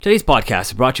Today's podcast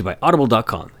is brought to you by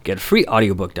Audible.com. Get a free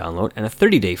audiobook download and a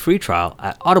 30-day free trial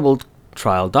at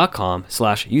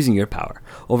audibletrial.com/usingyourpower.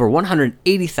 Over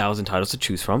 180,000 titles to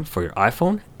choose from for your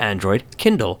iPhone, Android,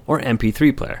 Kindle, or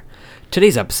MP3 player.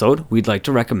 Today's episode, we'd like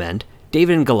to recommend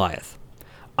David and Goliath,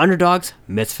 Underdogs,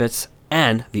 Misfits,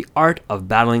 and The Art of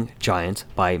Battling Giants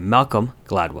by Malcolm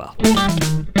Gladwell.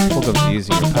 Welcome to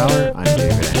Using Your Power. I'm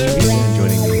David Andrews, and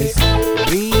joining me is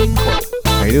Green Court.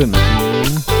 How you doing,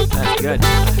 Levine? That's good.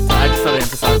 I just thought I'd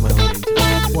emphasize my own name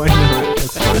today. Why not?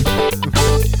 That's fun.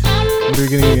 What are we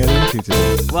going to get into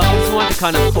today? Well, I just wanted to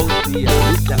kind of close the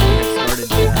loop that we had started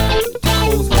to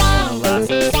close with on the last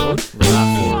episode for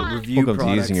review Welcome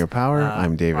products. to Using Your Power.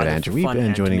 I'm David Andrew,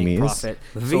 and joining me is... So, I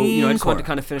just wanted to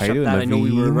kind of finish up that. I know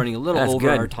we were running a little over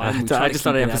our time. I just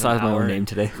thought I'd emphasize my own name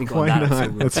today. Why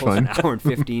not? That's fun. An hour and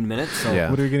 15 minutes. So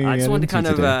What are we going to I get just wanted into to kind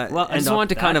of, today? I just wanted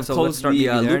to kind of close the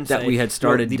loop that we had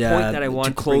started the point that I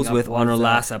wanted to close with on our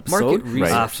last episode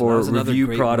for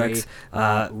review products,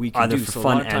 either for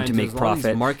fun and to make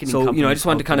profit. So, I just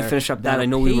wanted to kind of finish up that. I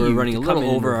know we were running a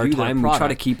little over our time. We try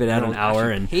to keep it at an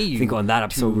hour, and I think on that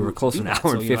episode we were close to an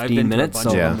hour and 15 minutes.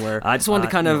 So I just wanted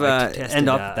to kind of end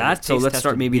up that. So let's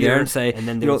start maybe there and say,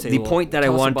 the point that I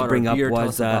wanted to bring up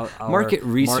was market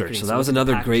research. So that was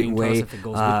another great way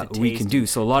we can do.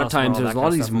 So a lot of times there's a lot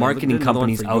of these marketing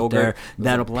companies out there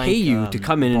that'll pay you to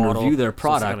come in and review their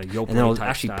product, and they'll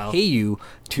actually pay you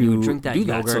to do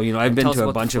that. So I've been to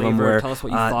a bunch of them where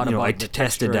I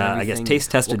tested,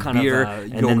 taste tested beer,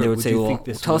 and then they would say, well,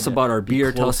 tell us about our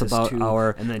beer, tell us about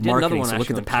our marketing. So look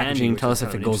at the packaging, tell us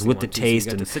if it goes with the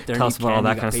taste, and tell us about all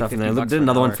that kind of stuff. And then I did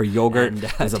another one for yogurt.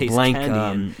 It was a blank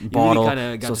bottle, so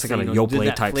it's like a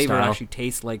Yoplait type style.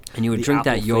 And you would drink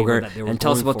that yogurt and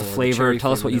tell us about the flavor,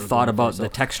 tell us what you thought about the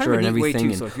texture and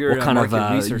everything, and what kind of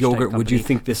yogurt would you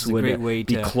think this would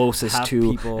be closest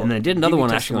to. And then I did another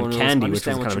one actually on candy, which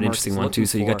was kind of an interesting one too.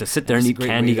 So you got to sit there and eat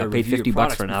candy, got paid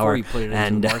 $50 for an hour,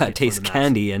 and taste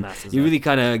candy, and you really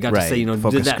kind of got to say,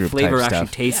 did that flavor actually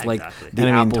taste like the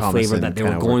apple flavor that they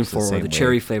were going for, or the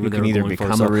cherry flavor they were going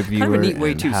for. So kind of a neat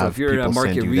way too. So if you're a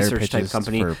market research type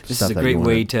company, this is a great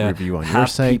way to have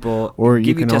people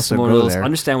give you testimonials,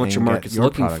 understand what your market's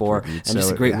looking for, and it's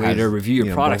a great way to review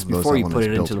your products before you put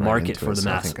it into the market for the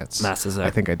masses. I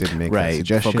think I did make that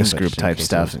suggestion, focus group type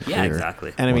stuff. Yeah,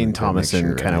 exactly. And I mean,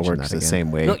 Thomason kind of works the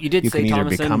same way. No, you did say can either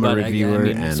Thomason, become a reviewer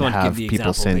and have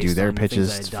people send you their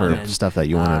pitches for stuff that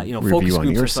you want to review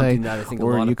on your site,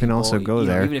 or you can also go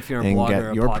there and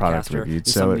get your product reviewed.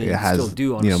 So it has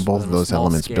both of those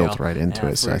elements built right into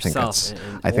it. So I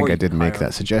think I did make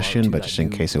that suggestion, but just in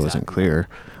case it wasn't clear,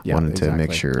 wanted to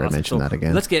make sure I mentioned that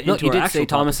again. Let's get into you did say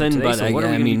Thomason, but I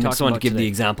just wanted to give the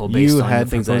example based on the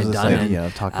things that I've done.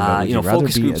 And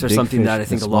focus groups are something that I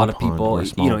think a lot of people,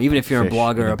 even if you're a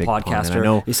blogger or a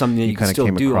podcaster, is something that you can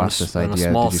still do on a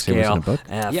small scale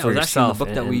for yourself,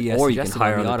 or you can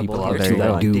hire other people out there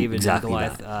that do exactly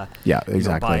that. Yeah,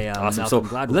 exactly. Awesome. So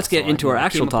let's get into our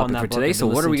actual topic for today. So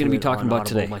what are we going to be talking about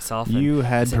today? You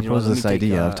had proposed this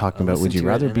idea of talking about, would you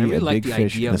rather be a big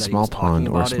fish in a small pond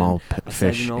or a small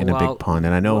fish in a big pond?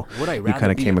 And I know you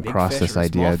kind of came across this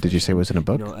idea. Did you say it was in a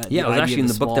book? Yeah, it was actually in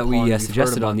the book that we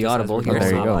suggested on the Audible here.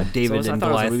 There you go. David and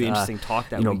Goliath,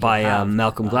 by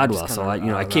Malcolm Gladwell. So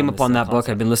I came upon that book.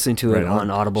 I've been listening to it on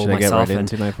Audible myself, and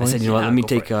I said, let me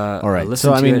take a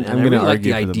listen to it. And I really liked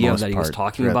the idea that he was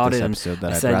talking about it, and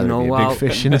I said, big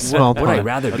fish in a small pond. Would I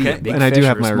rather be a big fish or a small fish? And I do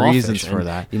have my reasons for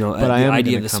that. But the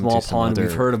idea of the small pond,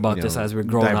 we've heard about this as we're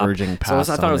growing up. So I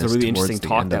thought it was a really interesting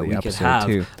talk that we could have.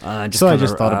 So I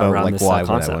just thought about why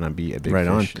would I want to be a big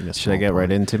fish? Should I get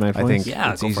right into my points? I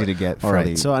think it's easy to get. All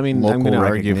right. So I mean, I'm going to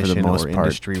argue for the most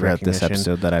part throughout this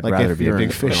episode that I'd rather be a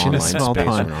big fish in a small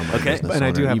pond. Okay. And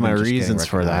I do have my reasons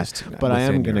for that. But I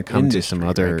am going to come to some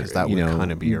other,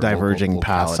 diverging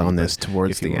paths on this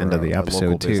towards the end of the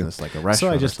episode too. So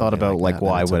I just thought about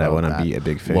why would I want to be a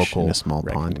big fish in a small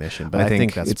pond? But I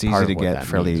think it's easy to get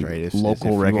fairly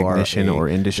local recognition or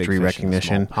industry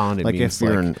recognition. Like if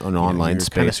you're an online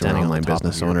space or an online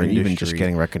business owner, even just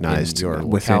getting recognized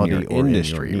within your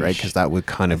industry, right? Because that would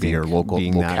kind of be your local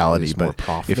locality. But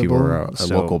if you were a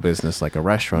local business like a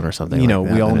restaurant or something,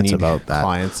 we all need about that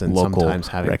clients and local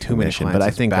recognition. But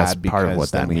I think that's part of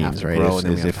what that means, right?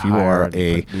 Is if you are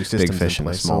a big fish in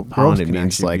a small pond, it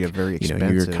means like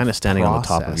you're kind of standing on the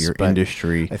top of your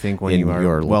industry. I think when you are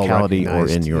your locality or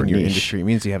in your niche, industry, it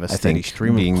means you have a steady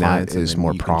stream of clients is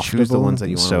more profitable. The ones that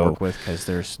you want to work with, because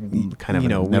there's kind of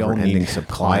a never-ending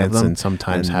supply of them, and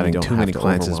sometimes having too many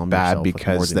clients is bad,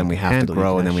 because then we have to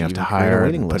grow and then we have to hire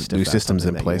and put new systems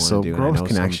in place. So growth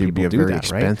can actually be a very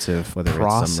expensive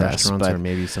process. But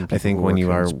I think when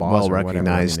you are well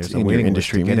recognized in your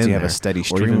industry, means you have a steady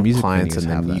stream of clients, and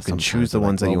then you can choose the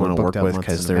ones that you want to work with,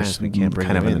 because there's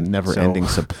kind of a never-ending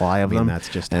supply of them. That's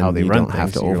just how they run.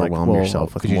 Have to overwhelm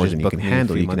yourself with more than you can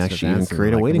handle. You can actually even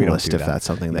create a waiting list if that's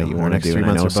something that you want to do. And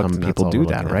I know some people do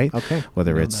that, right?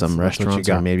 Whether it's some restaurants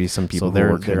or maybe some people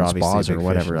work in spas or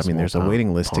whatever. I mean, there's a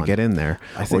waiting list to get in there.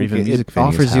 I think it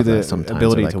offers you the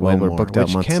ability to when we're booked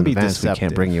out months in advance, we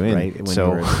can't bring you in.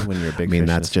 So I mean,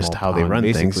 that's just how they run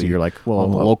things. So you're like, well,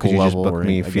 on the local level, book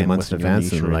me a few months in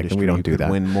advance, and like, we don't do that.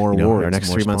 Win more awards. Our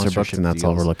next 3 months are booked, and that's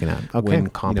all we're looking at. Win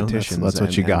competitions. That's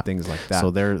what you got. Things like that.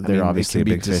 So they're obviously a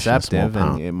big fish in a small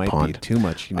pond. It might be too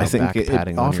much. I think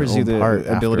it offers you the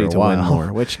ability to win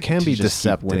more, which can be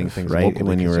deceptive, right?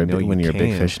 When you're a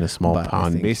big fish in a small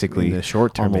pond, basically in the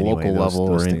short term, on the local level,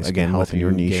 or again within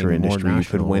your niche or industry, you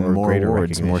could win more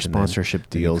awards, more sponsorship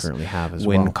deals,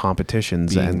 win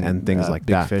competitions, and things like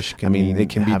that. I mean, it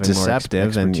can be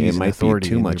deceptive, and it might be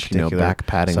too much, back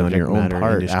patting on your own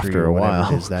part after a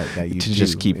while to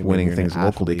just keep winning things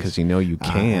locally, because you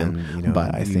can.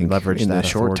 But I think in the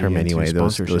short term anyway,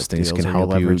 those things can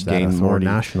help you gain more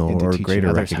national or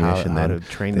greater recognition than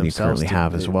you currently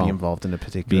have as well.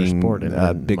 Being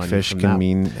a big fish can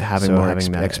mean having more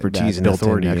expertise and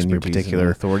authority in your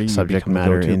particular subject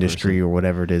matter, industry, or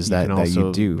whatever it is that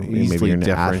you do. Maybe you're an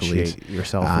athlete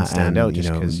yourself and stand out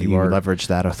just because you leverage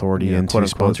that authority into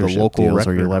sponsor local deals,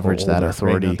 or you leverage that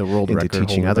authority into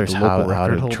teaching others how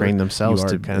to train themselves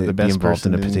to be involved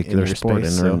in a particular sport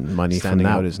and earn money from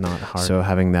that. So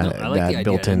having that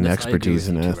built-in expertise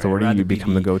and authority, you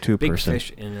become the go-to person.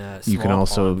 You can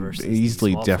also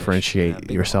easily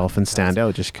differentiate yourself and stand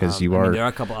out just because you are, there are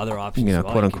a couple other options,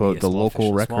 quote unquote, the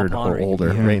local record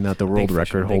holder, right? Not the world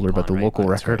record holder, but the local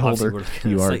record holder.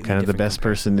 You are kind of the best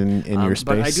person in your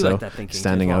space. So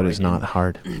standing out is not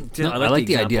hard. I like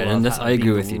the idea, and this I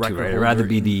agree with you too, right? I'd rather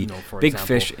be the big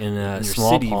fish in a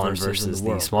small pond versus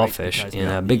the small fish in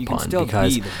a big pond,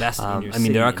 because I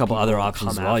mean, there are a couple other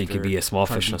options as well. You could be a small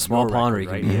fish in a small pond, or you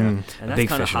could be a big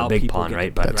fish in a big pond,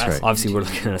 right? But obviously we're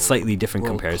looking at a slightly different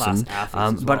comparison.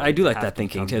 But I do like that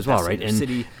thinking too as well, right?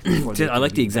 And I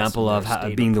like the example of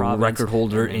being the record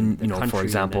holder in, for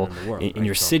example, in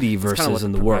your city versus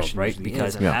in the world, right?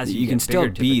 Because you can still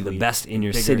be the best in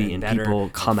your city, and people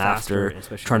come after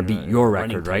trying to beat your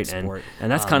record, right?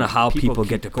 And that's kind of how people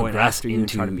get to progress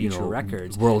into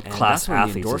world-class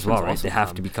athletes as well, right? They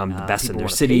have to become the best in their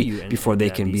city before they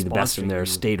can be the best in their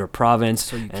state or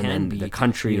province, and then the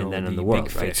country, and then in the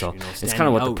world, right? So it's kind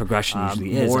of what the progression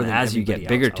usually is. And as you get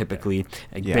bigger, typically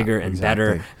bigger and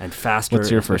better and faster.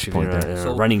 What's your first point there?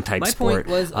 A running type sport.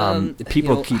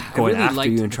 People keep going after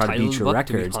you and try to beat your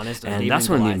records, and that's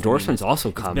when the endorsements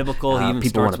also come.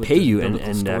 People want to pay you and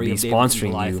be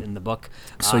sponsoring you,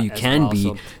 so you can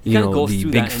be the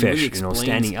big fish,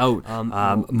 standing out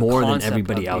more than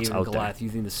everybody else out there.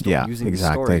 Yeah,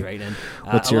 exactly.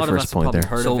 What's your first point there?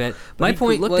 So my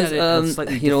point was,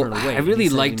 I really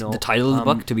liked the title of the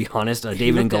book, to be honest,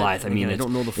 David and Goliath. I mean,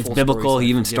 it's biblical. He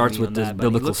even starts with the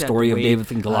biblical story of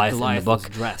David and Goliath in the book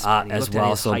as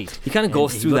well. So he kind of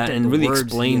goes through that and really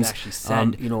explains,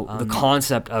 the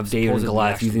concept of David and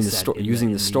Goliath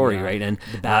using the story, right? And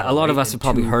a lot of us have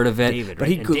probably heard of it, but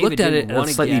he looked at it in a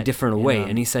slightly different way.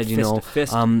 And he said,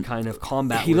 kind of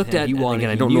combat. He looked at, again,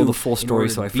 I don't know the full story,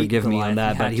 so forgive me on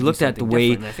that, but he looked at the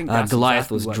way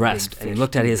Goliath was dressed, and he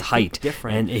looked at his height,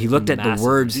 and he looked at the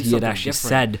words he had actually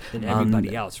said,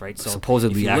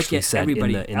 supposedly actually said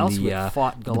in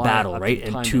the battle, right?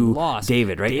 And to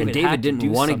David, right? And David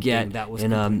didn't want to get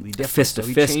in a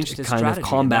fist-to-fist kind of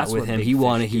combat with him.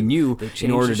 He knew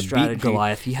in order to beat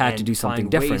Goliath, he had to do something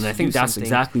different. And I think that's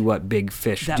exactly what big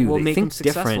fish do. They think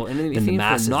different than the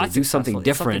masses. They do something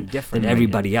different than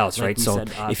everybody else, right? So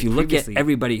if you look at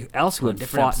everybody else who had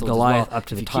fought Goliath up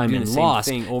to the time and lost,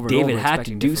 David had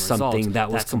to do something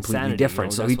that was completely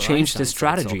different. So he changed his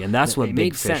strategy, and that's what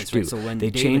big fish do.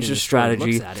 They change their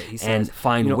strategy and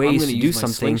find ways to do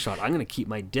something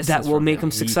that will make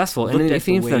them successful. And if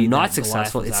they're not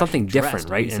successful, it's something different,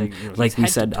 right? And like we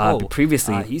said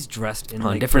previously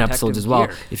on different episodes as well,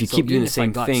 if you keep doing the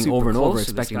same thing over and over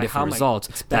expecting different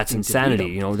results, that's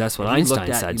insanity. That's what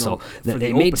Einstein said. So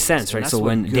it made sense, right? So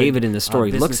when David in the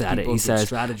story looks at it, he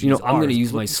says, I'm going to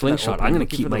use my slingshot. I'm going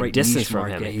to keep my distance from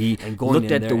him. He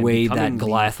looked at the way that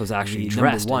Goliath was actually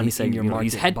dressed, and he said,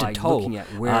 he's head to toe.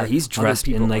 He's dressed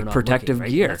in like protective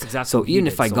gear. So even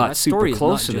if I got super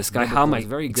close to this guy, how am I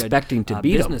expect expecting to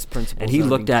beat them. And he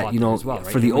looked at,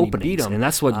 for the openings. And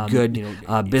that's what good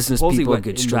business people,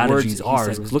 good strategies are,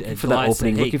 is looking for that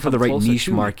opening, looking for the right niche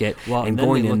market, and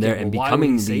going in there and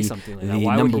becoming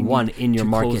the number one in your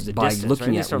market by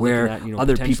looking at where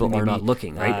other people are not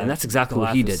looking, right? And that's exactly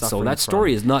what he did. So that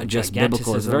story is not just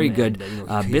biblical; it's very good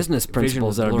business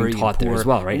principles that are being taught there as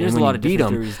well, right? And there's a lot of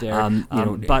different theories there.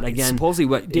 But again, supposedly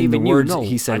what David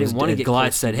he said was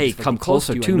Goliath said, "Hey, come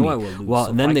closer to me." Well,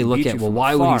 and then they look at, well,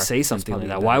 why would he say something like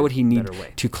that? Why would he need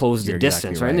to close the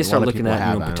distance, right? And they start looking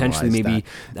at, potentially maybe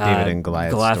David and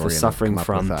Goliath was suffering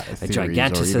from a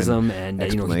giganticism, and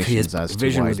his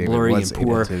vision was blurry and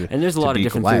poor. And there's a lot of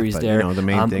different theories there. The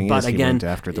main thing but is again,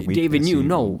 David knew,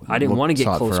 no, I didn't want to get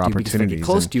close to you, because if I get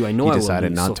close to you, I know I will lose.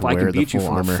 So if I can beat you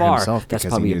from afar, that's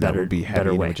probably a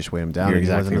better way. Just weigh him down. You're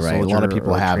exactly right. A lot of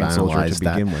people have analyzed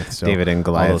that David and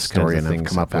Goliath story and have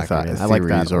come up with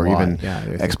theories or even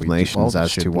explanations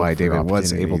as to why David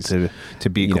was able to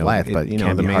beat Goliath. But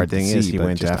the main thing is he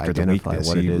went after the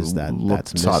weakness.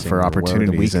 He sought for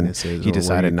opportunities, and he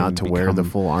decided not to wear the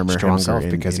full armor himself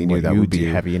because he knew that would be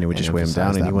heavy and it would just weigh him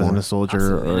down, and he wasn't a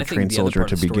soldier or a trained soldier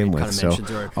to begin with. So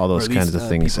all those kinds of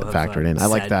things factored in. I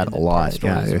like that a lot.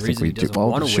 Yeah, I think we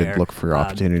all should look for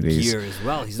opportunities.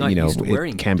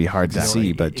 It can be hard to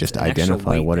see, but just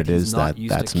identify what it is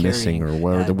that's missing, or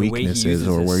where the weakness is,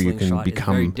 or where you can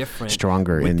become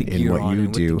stronger in what you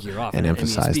do, and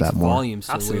emphasize that more.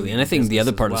 Absolutely. And I think the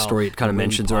other part of the story it kind of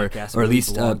mentions, or at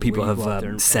least people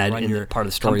have said in part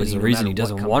of the story, is the reason he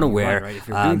doesn't want to wear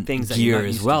gear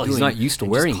as well. He's not used to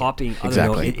wearing it.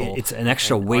 Exactly. It's an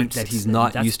extra weight that he's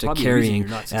not used to carrying.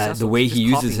 The way he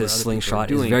uses his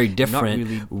slingshot is very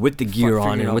different with the gear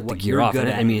on and with the gear off. And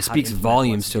I mean, it speaks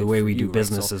volumes to the way we do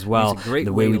business as well,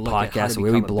 the way we podcast, the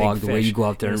way we blog, the way you go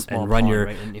out there and run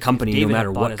your company, no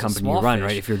matter what company you run,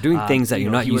 right? If you're doing things that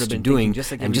you're not used to doing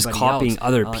and just copying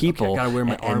other people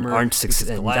and aren't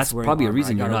successful, that's probably a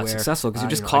reason you're not successful, because you're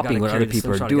just copying what other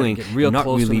people are doing, you're not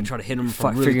really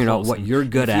figuring out what you're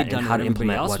good at and how to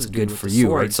implement what's good for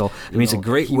you, right? So, I mean, it's a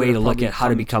great way to look at how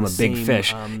to become a big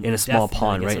fish in a small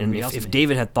pond, right? And if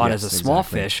David had thought as a small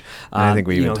fish, I think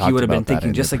we he would have been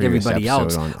thinking just like everybody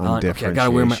else. Okay, I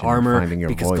gotta wear my armor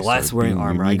because Goliath's wearing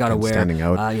armor. I gotta wear,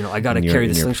 I gotta carry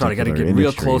the slingshot. I gotta get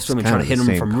real close to him and try to hit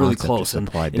him from really close. And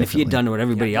if he had done what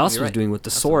everybody else was doing with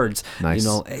the swords,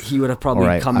 he would have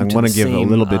probably come to the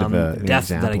same death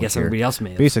that I guess everybody else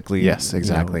may have. Basically, yes,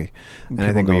 exactly. And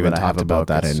I think we even talked about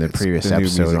that in the previous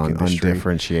episode on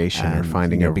differentiation, or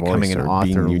finding your becoming an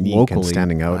author unique and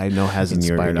standing out. I know has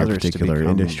inspired others particular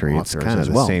industry. It's kind of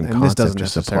the same concept, doesn't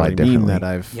just apply differently. That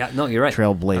I've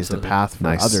trailblazed a path for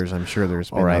others. I'm sure there's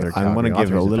been other. I want to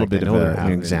give a little bit of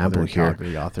an example here.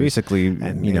 Basically,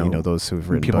 those who've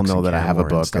written people know that I have a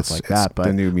book, stuff like that. But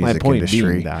the new music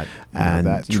industry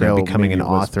and becoming an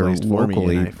author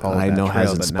locally, I know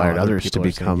has inspired others to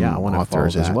become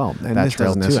authors as well. And this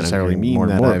doesn't necessarily mean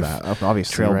that I've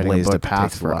obviously trailblazed a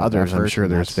path for others. I'm sure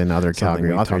there's been other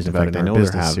Calgary authors. In fact, I know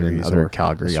there have been other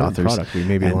Calgary authors. We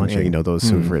may be launching, those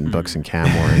who've written books in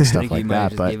Canmore and stuff like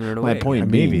that. But my point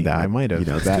being that I might have,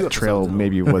 that trail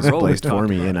maybe was blazed for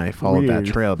me, and I followed that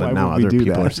trail. But now other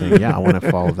people are saying, I want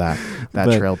to follow that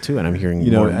trail too. And I'm hearing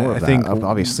more and more of that.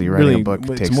 Obviously, writing a book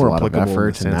takes a lot of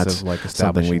effort, and that's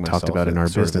something we talked about in our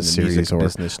business series, or a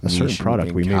certain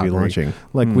product we may be launching.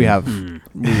 Like we have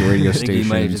radio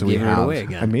stations, we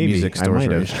have music stores,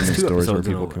 or instrument stores where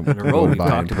people can go and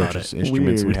buy and purchase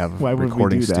instruments. We have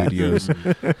recording studios,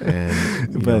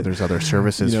 and there's other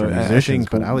services for musicians.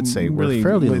 But I would say we're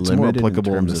fairly limited in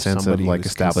terms of sense of like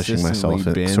establishing myself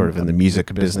sort of in the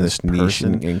music business niche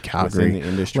in Calgary.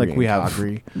 Like we have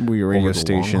radio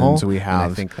stations, we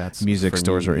have music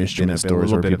stores or instrument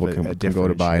stores where people can go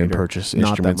to buy and purchase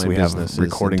instruments. We have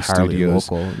recording studios,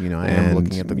 and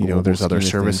there's other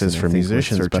services for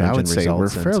musicians. But I would say we're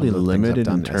fairly limited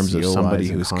in terms of somebody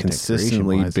who's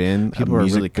consistently been a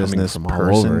music business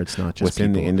person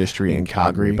within the industry in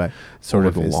Calgary, but sort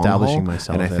of establishing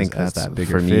myself. And I think that's that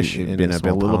bigger fish. It's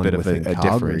been a little bit of a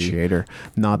differentiator.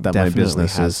 Not that my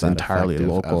business is entirely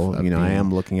local. I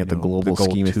am looking at the global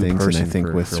scheme of things, and I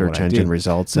think with search engine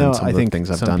results and some of the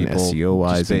things I've done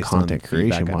SEO-wise and content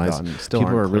creation-wise, people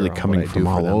are really coming from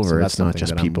all over. It's not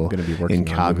just people in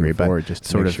Calgary, but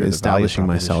sort of establishing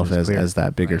myself as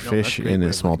that bigger fish in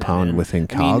a small pond within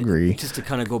Calgary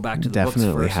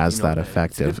definitely has that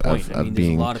effect of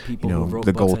being,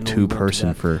 the go-to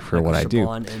person for what I do.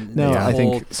 No, I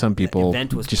think some people,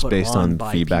 just based on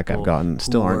feedback I've gotten,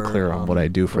 still aren't clear on what I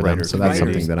do for them. So that's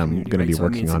something that I'm going to be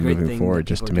working on moving forward,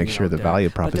 just to make sure the value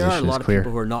proposition is clear.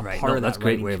 That's a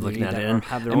great way of looking at it. And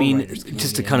I mean,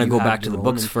 just to kind of go back to the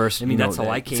books first, that's how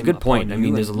I came. It's a good point. I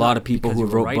mean, there's a lot of people who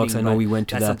wrote books. I know we went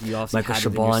to the Michael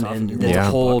Chabon, and the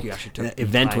whole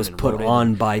event was put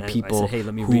on by people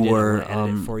who were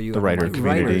the writer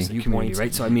community,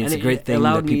 right? So I mean, it's a great thing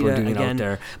that people are doing it out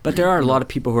there. But there are a lot of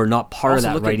people who are not part of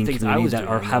that writing community that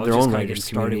have their own writers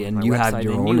community, and you have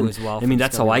your own. I mean,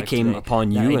 that's how I came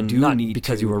upon you, and not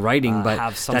because you were writing, but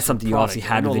that's something you obviously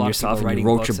had within yourself. And you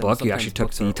wrote your book. You actually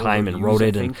took the time and wrote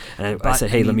it, and I said,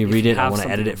 hey, let me read it. I want to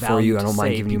edit it for you. I don't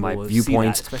mind giving you my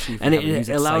viewpoints, and it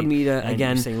allowed me to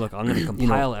again saying, look, I'm going to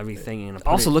compile everything and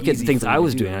also look at the things I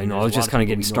was doing. I was just kind of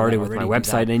getting started with my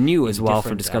website, and I knew as well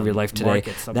from Discovery Life Today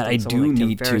that I do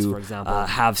need to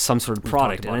have some sort of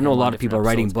product. And I know a lot of people are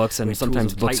writing books, and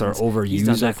sometimes books are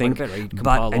overused, I think.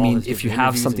 But I mean, if you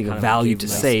have something of value to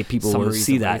say, people will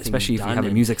see that, especially if you have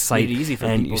a music site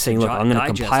and you're saying, look, I'm going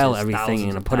to compile everything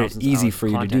and put it easy for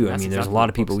you to do. I mean, there's a lot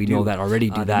of people we know that already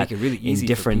do that in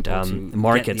different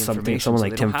markets. Someone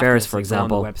like Tim Ferriss, for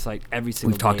example,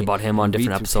 we've talked about him on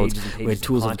different episodes with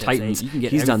Tools of Titans.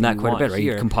 He's done that quite a bit, right?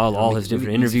 He compiled all his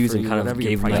different interviews and kind of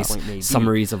gave nice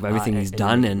summaries of everything he's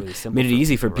done and made it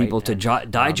easy for people to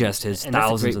digest his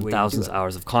thousands and thousands of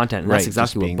hours of content. And that's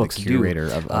exactly what books do.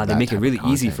 They make it really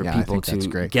easy for people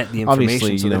to get the information.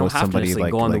 Obviously, so they don't have to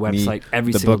necessarily go on the website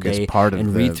every single day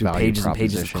and read through pages and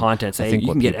pages of content. Say, you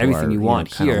can get everything you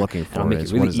want here, and I'll make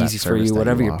it really easy for you,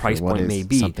 whatever your price point may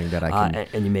be,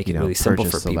 and you make it really simple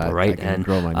for people, right? And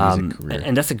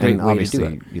that's a great way to do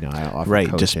it.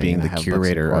 Right, just being the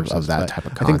curator of that type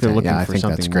of content. I think they're looking for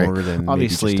something more than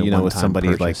obviously, with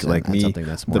somebody like me,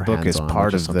 the book is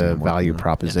part of the value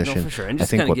proposition. I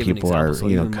think what people are,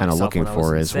 kind of looking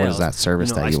for is what is that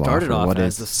service that you offer? What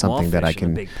is something that I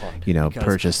can,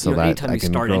 purchase so that I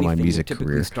can grow my music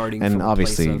career? And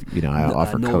obviously, I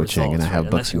offer coaching and I have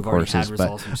books and courses,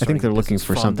 but I think they're looking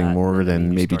for something more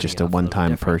than maybe just a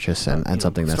one-time purchase and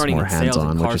something that's more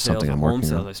hands-on, which is something I'm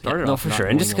working on. No, for sure.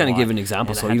 And just to kind of give an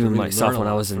example, so even myself when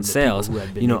I was in sales,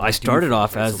 I started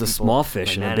off as the small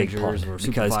fish in a big pond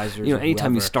because,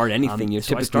 anytime you start anything, you're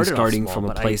typically starting from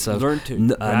a place of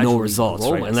no results,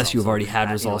 right? Unless you've already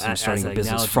had results and you're starting a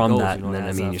business from that, and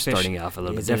then, you're starting off a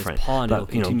little bit different. But,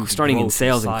 starting in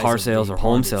sales and car sales or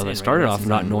home sales, I started off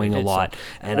not knowing a lot,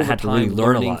 and I had to really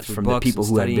learn a lot from the people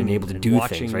who had been able to do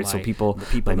things, right? So people,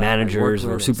 my managers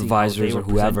or supervisors or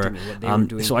whoever.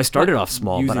 So I started off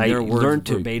small, but I learned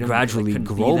to gradually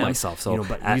grow myself. So,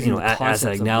 as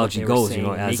that analogy goes,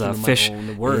 as a fish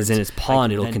is in its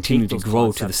pond, it'll continue to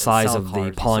grow to the size of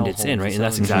the pond it's in, right? And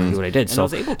that's exactly what I did. So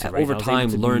over time,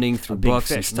 learning through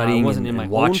books and studying and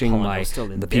watching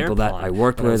the people that I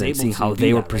worked with and seeing how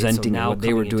they were presenting and what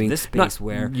they were doing, not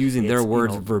using their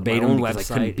words verbatim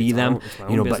because I couldn't be them,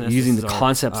 but using the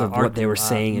concepts of what they were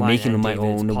saying and making them my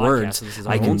own words.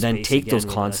 I can then take those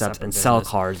concepts and sell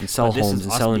cars and sell homes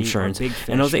and sell insurance,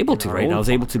 and I was able to, right? And I was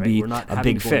able to be a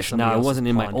big fish. Now I wasn't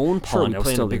in my own pond; I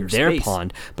was still in their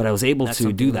pond, but I was able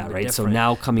to do that, right? So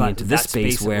now coming into this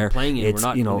space where it's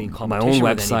my own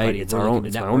website, it's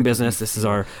my own business. This is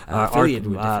our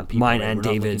mine and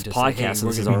David's podcast. So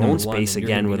this is our own space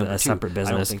again with a separate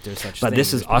business. But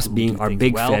this is us being our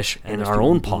big fish in our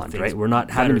own pond, right? We're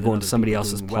not having to go into somebody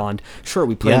else's pond. Sure,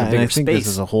 we play in a bigger space. This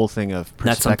is a whole thing of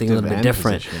that's something a little bit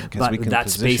different. But that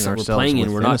space that we're playing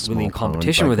in, we're not really in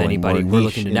competition with anybody. We're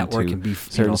looking to network and be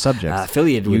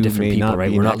affiliated with different people,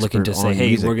 right? We're not looking to say,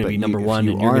 hey, we're going to be number one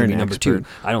and you're going to be number two.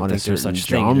 I don't think there's such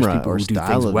thing. There's people who do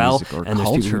things well, and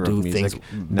there's people who do things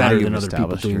better than other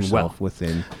people doing well.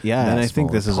 And I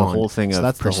think this is a whole thing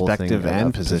of perspective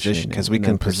and position, because we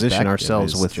can position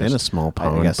ourselves within a small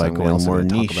pond by going more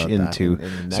niche into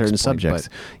certain subjects.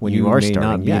 When you are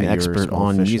starting, be an expert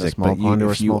on music, but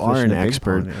if you are an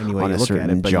expert on a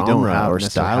certain genre or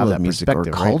style of music or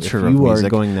culture of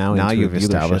music, now you've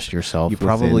established yourself. You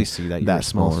probably see that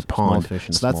smaller pond.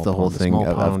 So that's the whole thing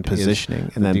of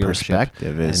positioning, and then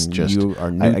perspective is just.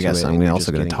 I guess I'm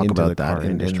also going to talk about that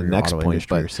in the next point.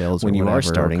 But when you are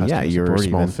starting, you're a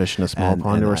small fish in a small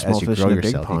pond or a small fish in a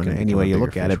big pond. Any way you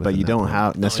look at it, but you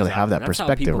don't necessarily have that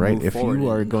perspective, right? If you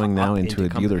are going now into a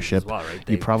dealership,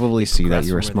 you probably see that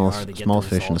you're a small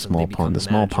fish in a small pond. The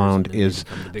small pond is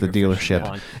the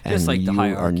dealership, and you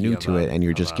are new to it, and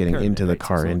you're just getting into the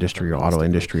car industry or auto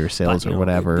industry or sales or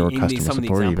whatever, or customer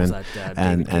support even.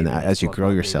 And as you grow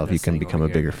yourself, you can become a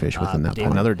bigger fish within that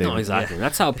pond. No, exactly.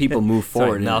 That's how people move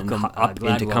forward and up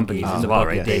into companies as well,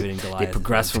 right? They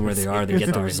progress from where they are, they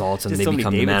get the results, and they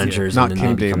become the managers, and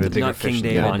then they become the bigger fish.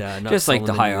 Just like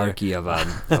the hierarchy of a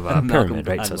pyramid,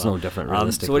 right? So it's no different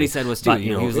realistically. So what he said was, too,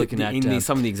 he was looking at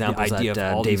some of the examples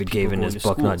that David gave in his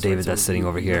book, not David that's sitting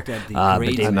over here, but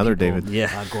another David.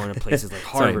 Yeah. Going to places like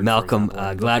Harvard. Sorry, Malcolm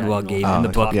Gladwell gave in the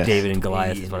book David and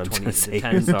Goliath is what I'm trying to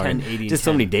say. Sorry. Just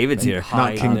so many David's here.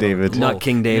 Not King David. Not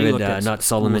King David. Not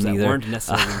Solomon either.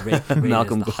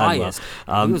 Malcolm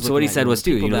Gladwell. So what he said was,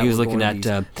 too, he was looking at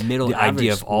the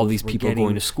idea of all these people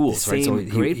going to schools, right? So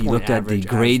he looked at the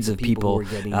grades of people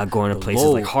going to places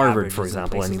like Harvard, for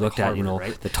example, and he looked at,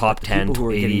 the top 10,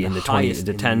 80, and the 20,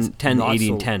 the 10, 80,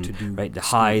 and 10, right? The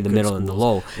high, the middle, and the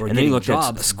low. And then he looked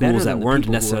at schools that weren't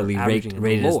necessarily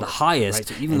rated as the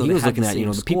highest. Even though he was looking at,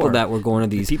 the people that were going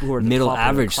to these middle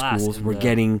average schools were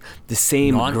getting the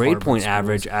same grade point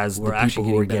average as the people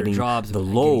who were getting the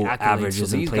low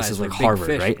averages in places like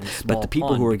Harvard, right? But the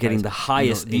people who were getting the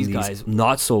highest in these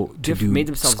not so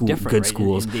good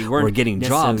schools were getting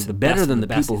jobs better than the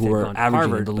people who were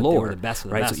averaging the lower,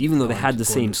 right? So even though they had the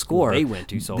same score,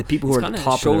 the people who were at the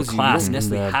top of their class in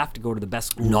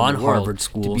the non-Harvard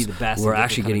schools were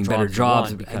actually getting better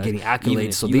jobs, getting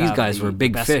accolades. So these guys were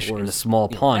big fish in a small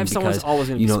pond because,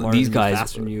 these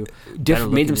guys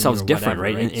made themselves different,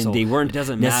 right? And they weren't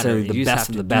necessarily the best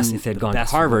of the best if they had gone to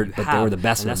Harvard, but they were the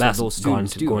best of the best going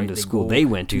to the school they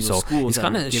went to. So it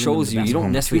kind of shows you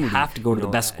don't necessarily have to go to the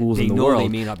best schools in the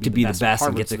world to be the best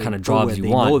and get the kind of jobs you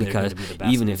want, because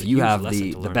even if you have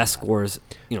the best scores,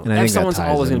 someone's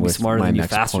always going to be smarter than you,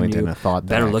 faster than you,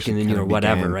 better looking than you, or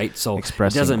whatever, right? So it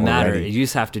doesn't matter. You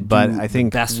just have to do the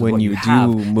best with what you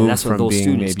have. And that's what those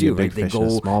students do, right? They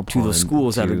go to those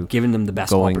schools that are giving them the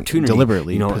best opportunity.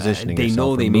 Deliberately positioning they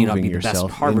know they may not be the best at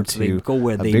Harvard, so they go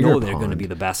where they know they're going to be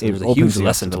the best. And there's a huge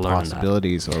lesson to learn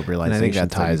possibilities or realizations. And I think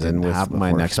that ties in with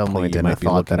my next point and I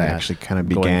thought that I actually kind of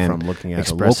began from looking at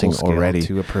expressing already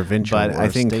to a provincial. But I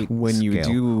think when you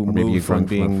do move from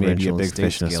being maybe a big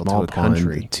fish in a small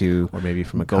pond to, or maybe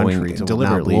from a country to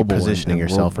deliberately positioning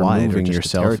yourself or moving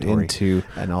yourself into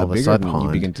a bigger pond,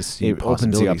 you begin to see it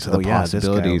opens you up to the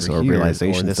possibilities or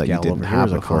realizations that you didn't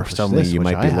have before. Suddenly you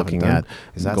might be looking at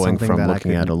going from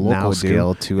looking at a local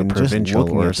scale to a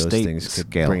provincial or a state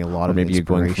scale, or maybe you're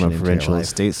going from a provincial and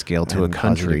state scale to a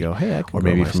country, or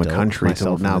maybe from a country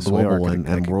to now global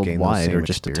and worldwide, or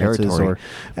just a territory,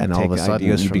 and all of a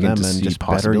sudden you begin to see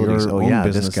possibilities. Oh yeah,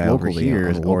 this guy over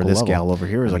here or this gal over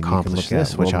here has accomplished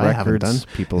this, which I haven't done.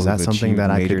 Is that something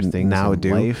that I could now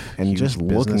do? And just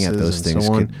looking at those things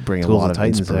could bring a lot of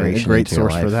inspiration. A great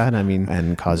source for that. I mean,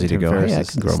 and cause you to go, hey, I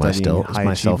can grow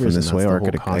myself in this way, or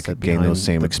I could gain those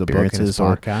same experiences,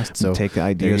 or take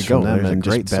ideas from them and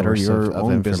just better your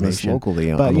own business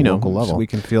locally on a local level. We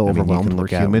can feel overwhelmed. We're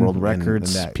human. World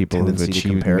records, people who've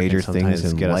achieved major things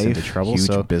in life,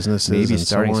 huge businesses, maybe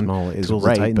starting small is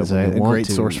right, but a great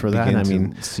source for that. I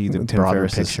mean, see the broader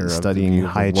picture of studying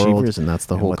high achievers, and that's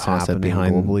the whole concept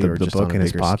behind the book and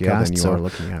his podcast. So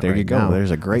there you go.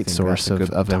 There's a great source of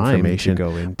information.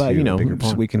 But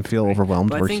we can feel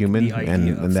overwhelmed. We're human,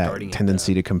 and that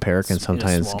tendency to compare can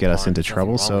sometimes get us into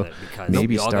trouble. So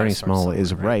maybe starting small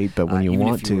is right, but when you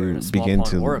want to begin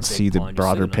to see the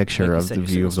broader picture of the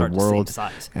view of the world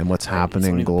and what's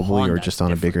happening globally, or just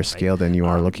on a bigger scale than you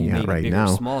are looking at right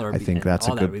now, I think that's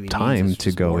a good time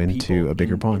to go into a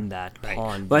bigger pond.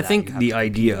 But I think the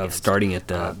idea of starting at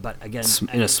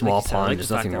in a small pond,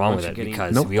 there's nothing wrong with it,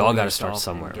 because we all got to start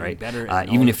somewhere, right?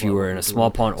 Even if you were in a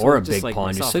small pond or a big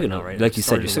pond, you're still going to, like you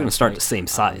said, you're still going to start the same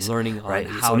size, right?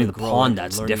 It's only the pond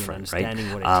that's different, right?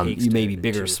 You may be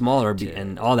bigger or smaller,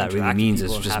 and all that really means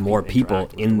is just more people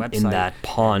in that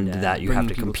pond that you have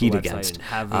to compete against.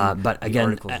 But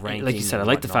again, like you said, I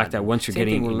like the fact that once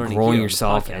you're growing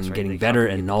yourself and getting better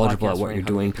and knowledgeable at what you're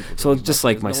doing. So just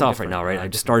like myself right now, right? I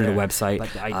just started a website,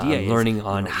 learning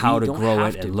on how to grow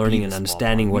it and learning and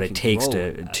understanding what it takes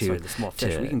to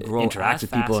interact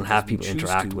with people and have people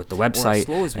interact with the website,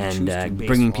 and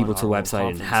bringing people to the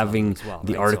website and having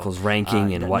the articles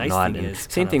ranking and whatnot. And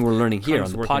same thing we're learning here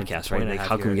on the podcast, right? Like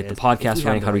how can we get the podcast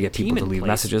ranked? How do we get people to leave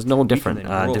messages? No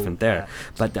different there.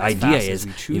 But the idea is,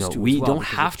 we don't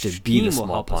have to be the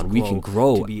small pond. We can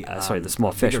grow, the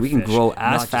small fish. We can grow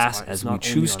as fast as we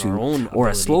choose to, or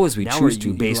as slow as we choose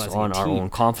to, based on our own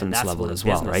confidence level as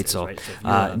well, right? So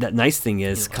that nice thing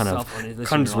is kind of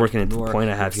just working into the point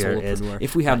I have here is,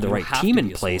 if we have the right team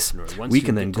in place, we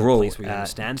can then grow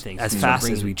as fast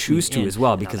as we choose to as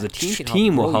well, because the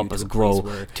team will help us grow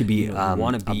to be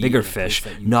a bigger fish.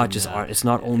 It's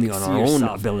not only on our own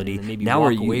ability. Now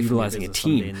we're utilizing a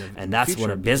team, and that's what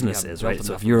a business is, right?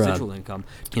 So if you're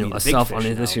a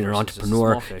self-unless you're an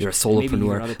entrepreneur, you're a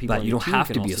solopreneur, but you don't have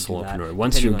to be a solopreneur.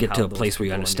 Once you get to a place where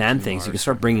you understand things, you can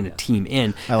start bringing a team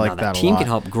in. I like that team can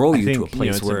help grow you to a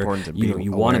place where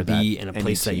you want to be, in a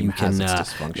place that you can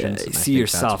see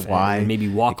yourself and maybe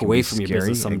walk away from your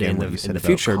business someday in the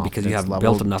future, because you have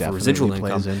built enough residual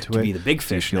income to be the big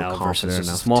fish now versus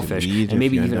just a small fish. And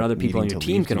maybe even other people on your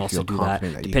team can also do that,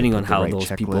 depending on how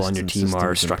those people on your team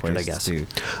are structured, I guess.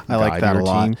 I like that a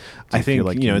lot. I think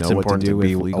it's important to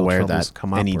be aware that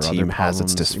any team has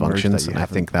its dysfunctions, and I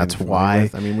think that's why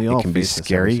it can be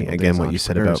scary. Again, what you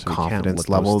said about confidence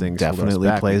level definitely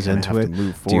plays into it.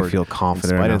 Do you feel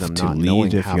confident enough to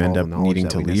lead if you end up needing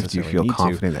to leave? Do you feel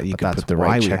confident that you can put the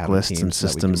right checklists and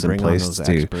systems in place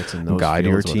to guide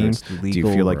your team? Do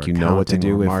you feel like you know what to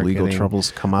do if legal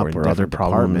troubles come up or other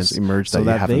problems emerge that you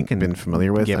haven't been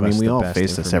familiar with? We all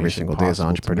face this every single day as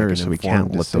entrepreneurs, so we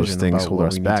can't let those things hold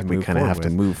us back. We kind of have to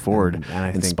move forward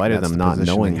in spite of them not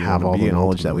knowing, have all the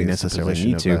knowledge that we necessarily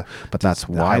need to. But that's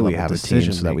why we have a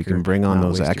team, so that we can bring on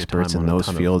those experts in those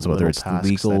fields, whether it's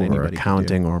legal or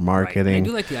accounting or marketing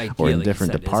or in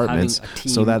different departments,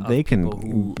 so that they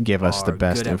can give us the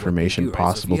best information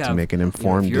possible to make an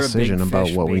informed decision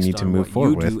about what we need to move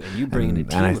forward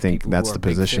with. And I think that's the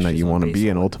position that you want to be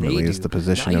in ultimately, is the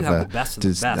position of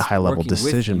a high-level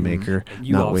decision maker,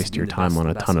 not waste your time on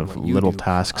a ton of little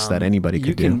tasks that anybody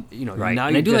could do. And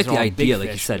I do like the idea,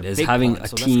 like you said, is having a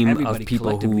team of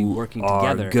people who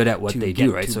are good at what they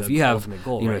do, right? So if you have,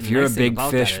 if you're a big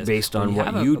fish based on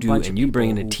what you do, and you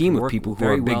bring in a team of people who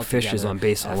are big fishes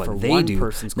based on what they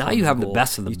do, now you have the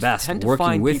best of the best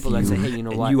working with you,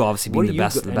 and you obviously being the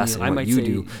best of the best at what you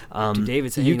do.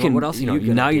 You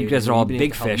can, now you guys are all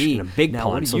big fish in a big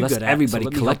pond, so that's everybody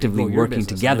collectively working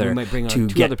together to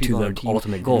get to the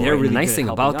ultimate goal. The nice thing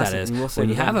about that is when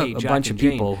you have a bunch of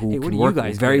people who can work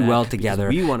very well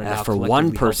together for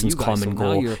one person's common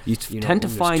goal, you tend to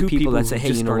find people that say,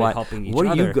 hey, you know what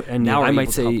are you good? And now I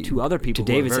might say to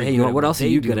David, say, hey, you know what else are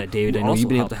you good at, David? I know you've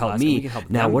been able to help me.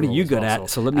 Now what are you good at?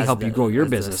 So let me help you grow your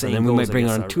business. And then we might bring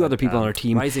on 2 other people on our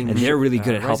team, and they're really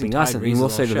good at helping us. And we'll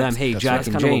say to them, hey, Jack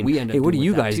and Jane, hey, what are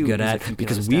you guys good at?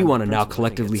 Because we want to now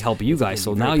collectively help you guys.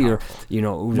 So now you're,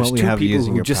 there's 2 people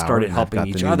who just started helping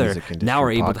each other. Now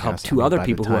we're able to help 2 other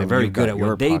people who are very good at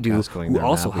what they do, who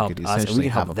also helped us, and we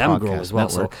can help them grow as well.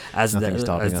 So as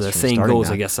the saying goes,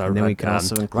 I guess,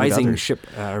 rising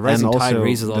tide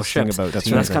raises all ships. So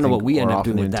that's kind of what we end up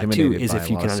doing with that too, is if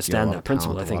you can understand that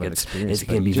principle, I think it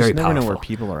can be very powerful. You never know where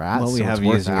people are at. Well, we have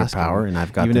Using Your Power, and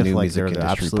I've got the new music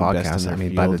industry podcast. I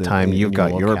mean, by the time you've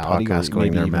got your podcast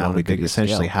going there, Matt, we could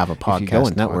essentially have a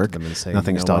podcast network.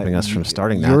 Nothing's stopping us from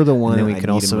starting that. You're the one, and then we can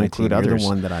also include others.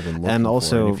 And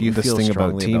also, this thing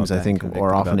about teams, I think,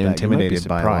 are often intimidated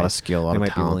by a lot of skill, a lot of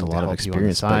talent, a lot of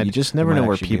experience, but you just never know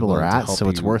where people are at, so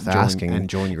it's worth asking.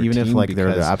 Even if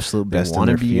they're the absolute best in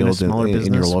their field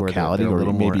in your locality,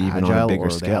 or maybe even on a bigger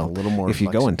scale. If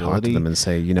you go and talk to them and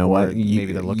say, you know what,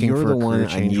 maybe they're looking for the one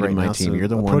I need in my team, you're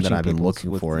the one that I've been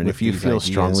looking for, and if you feel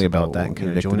strongly about that and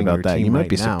convicted about that, you might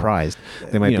be surprised.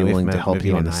 They might be willing to help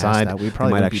you on the side. They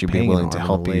might actually be willing to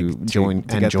help you join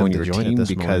your team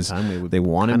because they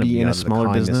want to be in a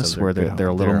smaller business where they're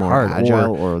a little more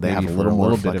agile, or they have a little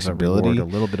more flexibility,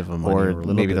 or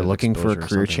maybe they're looking for a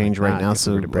career change right now.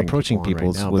 So approaching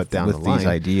people with these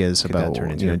ideas about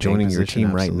joining your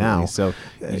team right now. So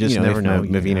you just never know.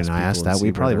 Naveen and I asked that.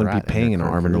 We probably wouldn't be paying an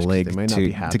arm and a leg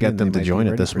to get them to join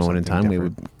at this moment in time. We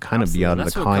would kind of be out of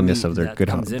the kindness of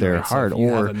their heart,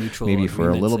 or maybe for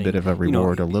a little bit of a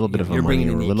reward, a little bit of a money,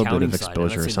 or a little bit of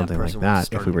exposure, or something like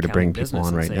that, if we were to bring people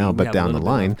on right now. But down the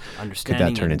line, could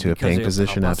that turn into a paying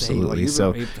position? Absolutely.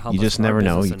 So you just never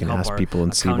know. You can ask people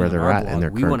and see where they're at in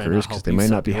their current careers, because they might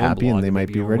not be happy and they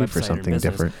might be ready for something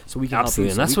different.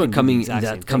 Absolutely, and that's what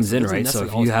comes in, right? So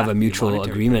if you have a mutual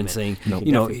agreement saying,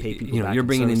 you're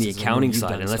bringing in the accounting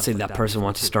side, and let's say that person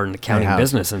wants to start an accounting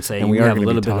business, and say we have a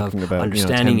little bit of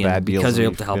understanding, and because they're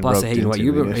able to help us, say, hey, you know what,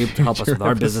 you're able to help us with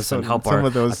our business and help our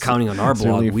accounting on our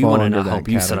blog. We want to now help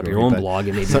you set up your own blog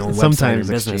and maybe your own website and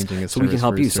business, so we can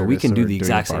help you. So we can do the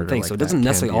exact same thing. So it doesn't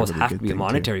necessarily always have to be a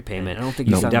monetary payment. I don't think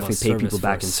you can definitely pay people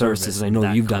back in services, and I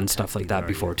know you've done stuff like that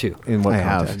before too. In what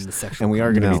context? And we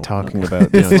are going to be talking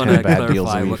about bad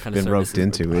deals that we've been roped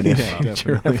into in each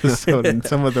episode, and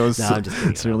some of those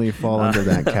certainly fall under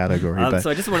that category. But so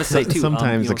I just want to say too,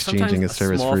 sometimes exchanging a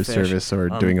service for a service, or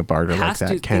doing a barter like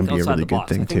that, can be a really good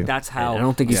thing too. That's how. I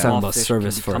don't think you're talking about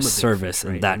service for a service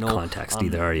in that context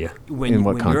either, are you? In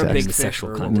what context? You're a big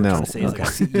sexual context. No. Okay.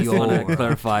 CEO, want to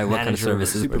clarify what kind of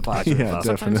services we're talking about.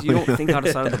 Sometimes you don't think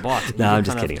outside of the box. No, I'm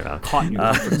just kidding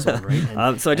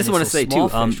around. So I just want to say too,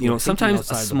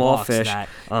 sometimes a small fish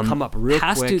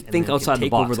has to think outside the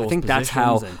box. I think that's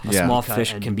how a small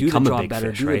fish can become a big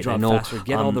fish, right? I know,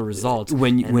 get all the results.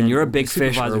 When you're a big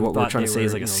fish, or what we're trying to say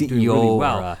is like a CEO or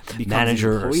a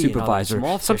manager or supervisor,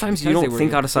 sometimes you don't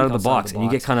think outside of the box, and you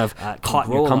get kind of caught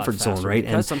in your comfort zone, right?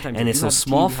 And it's those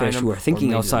small fish who are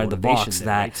thinking outside of the box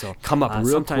that come up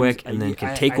real quick and then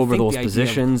can take over those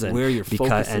positions and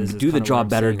do the job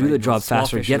better, do the job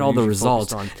faster, get all the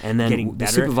results, and then the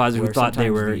supervisor who thought they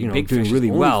were were doing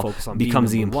really well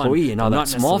becomes the employee, and now that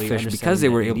small fish, because they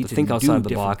were able to think outside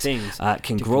the box,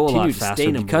 can grow a lot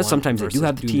faster because sometimes they do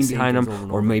have the team behind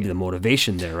them, or maybe the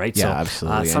motivation there, right? Yeah,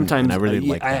 absolutely. Sometimes and I really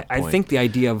like that point. I think the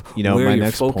idea of where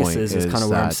your focus is kind of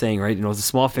where I'm saying, right? The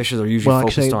small fishes are usually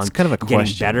focused on kind of a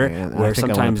getting better, where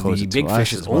sometimes the big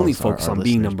fishes only focus on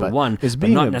being number one, but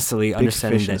not necessarily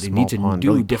understanding that they need to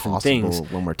do different things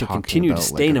to continue to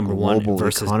stay number one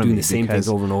versus doing the same things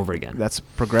over and over again. That's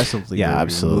progressively,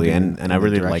 absolutely, and I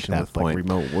really like that point.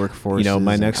 Remote workforce.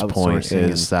 My next point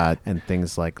is that, and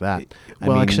things like that.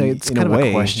 Well, actually, it's kind of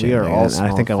a question. We are all small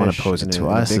fish. I think I want to pose it to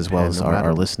us as well as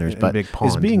our listeners. But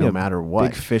is being a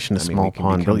big fish in a small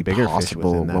pond really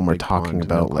possible when we're talking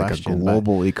about like a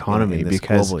global economy?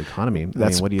 Because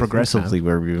that's progressively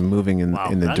where we've been moving in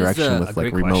the direction with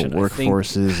like remote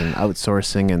workforces and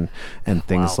outsourcing and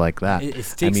things like that.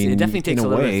 I mean, in a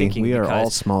way, we are all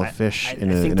small fish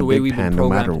in a big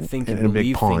pond, in a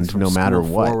big pond, no matter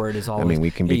what. I mean,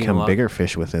 we can become bigger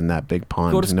fish within that big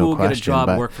pond, no question.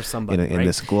 But in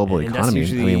this global economy,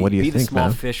 I mean, what do you think, small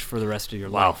man? Fish for the rest of your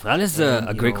life. Wow, that is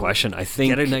a great question. I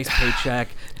think get a nice paycheck,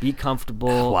 be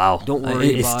comfortable. Wow, don't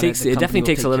worry about it. It definitely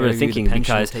takes a little bit of thinking,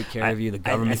 because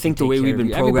I think the way we've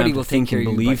been programmed to think and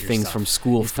believe things from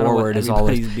school forward is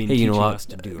always, hey, you know what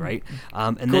to do, right?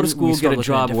 And go to school, get a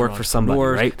job, work for somebody,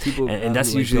 right? And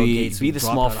that's usually be the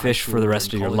small fish for the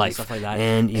rest of your life.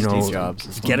 And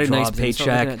get a nice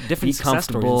paycheck, be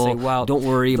comfortable. Don't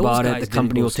worry about it. The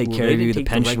company will take care of you. The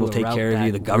pension will take care of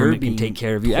you. The government can take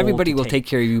care of you. Everybody will take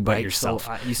care of you but yourself.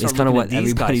 It's kind of what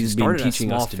everybody's been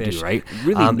teaching us to do, right?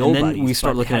 And then we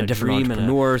start looking at different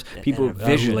entrepreneurs, people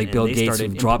visually like Bill Gates who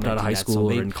dropped out of high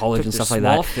school or in college and stuff like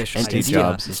that, and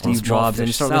Steve Jobs, and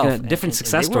you start looking at different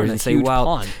success stories and say,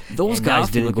 wow, those guys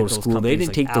didn't go to school. They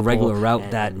didn't take the regular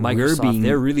route that we're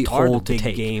being told to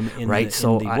take, right?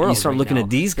 So you start looking at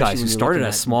these guys who started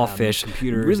as small fish,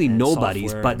 really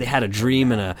nobodies, but they had a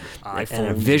dream and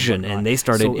a vision, and they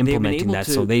started implementing that.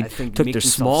 So they took their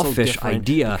small fish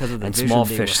idea and small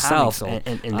fish self,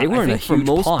 and they were in a huge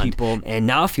pond. And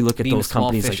now if you look at those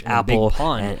companies like Apple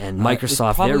and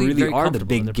Microsoft, they really are the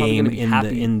big game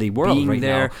in the world right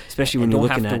now, especially when you're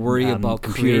looking at about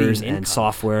computers and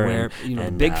software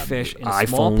and big fish in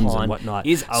iPhones and whatnot.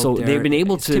 So they've been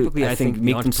able to, I think,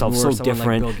 make themselves so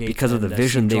different because of the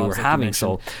vision they were having.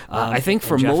 So I think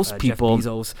for most people,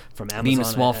 being a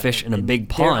small fish in a big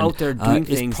pond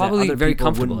is probably very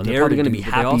comfortable, and they're probably going to be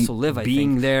happy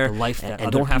being there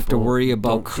and don't have to worry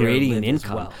about creating an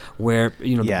income. Where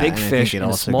the big fish in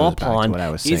a small pond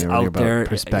is out there.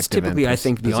 It's typically, I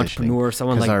think, the entrepreneur,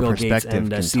 someone like Bill Gates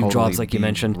and Steve Jobs, like you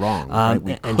mentioned,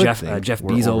 and Jeff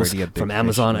Bezos from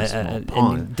Amazon,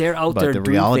 and they're out there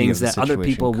doing things that other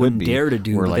people wouldn't dare to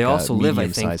do. But they also live, I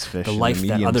think, the life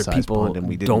that other people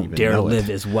don't dare to live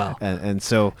as well. And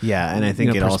so, and I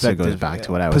think it also goes back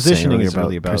to what I was saying earlier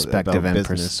about perspective and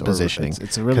positioning.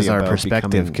 It's really because our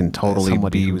perspective can totally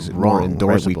be wrong.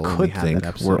 We could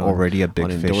think we're already a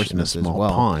big fish in a small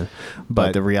pond,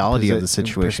 but the reality of the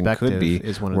situation could be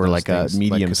we're like a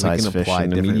medium-sized fish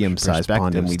in a medium-sized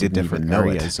pond, and we didn't even know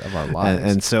it.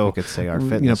 And so, we could say our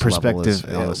perspective,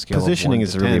 positioning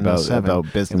is really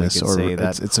about business, or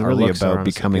it's really about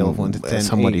becoming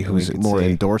somebody who's more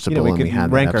endorsable. And we can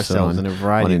rank ourselves in a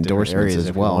variety of different areas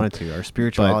as well. Our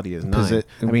spirituality is 9.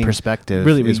 Perspective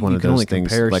really is one of those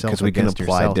things, because we can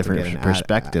apply different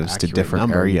perspectives to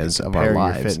different areas of our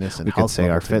lives. We could say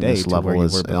our fitness level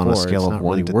is on a scale of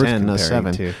 1 to 10, a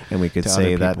 7, and we could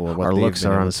say that our looks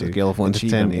are on a scale of 1 to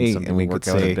 10, 8, and we could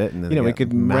say, we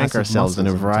could rank ourselves in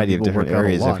a variety of different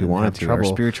areas if we wanted to. Our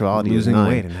spirituality is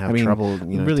 9. I mean,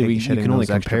 really, you can only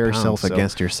compare yourself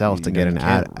against yourself to get an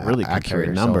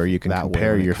accurate number. You can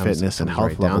compare your fitness and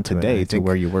health level today to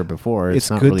where you were before. It's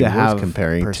good to have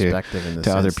comparing to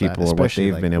other people or what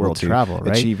they've been able to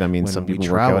achieve. I mean, some people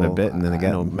work out a bit and then they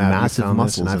get massive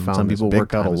muscles, and some people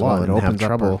work out a lot and have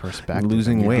trouble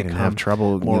losing weight and have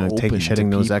trouble, shedding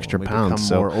those extra pounds.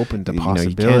 So more open to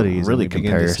possibilities. You can't really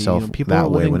compare yourself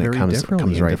that way when it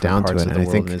comes right down to it. And I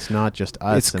think it's not just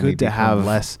us. It's good to have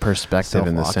less perspective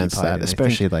in the sense that,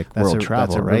 especially like world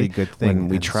travel, right? Really good thing. When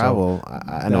we travel,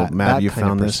 I know Matt, you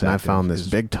found this, and I found this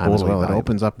big time as well. It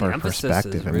opens up our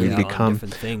perspective, and we become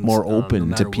more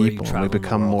open to people, and we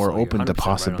become more open to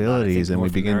possibilities, and we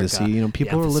begin to see,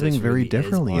 people are living very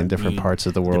differently in different parts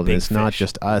of the world, and it's not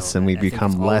just us, and we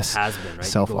become less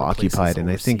self-occupied, and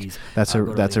I think that's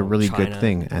a really good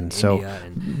thing. And so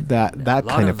that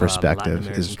kind of perspective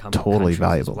is totally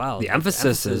valuable. The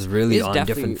emphasis is really on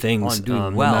different things,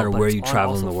 no matter where you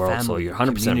travel in the world. So you're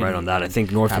 100% right on that. I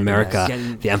think North America,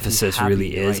 the emphasis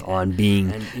really is on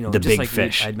being the big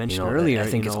fish. I mentioned earlier, I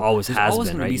think it always has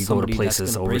reason, right? You go to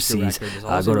places overseas,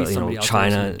 go to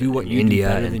China,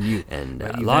 India, and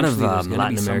a lot of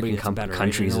Latin American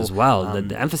countries as well.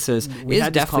 The emphasis is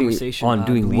definitely on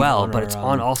doing well, but it's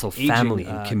on also family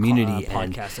and community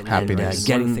and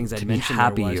getting to be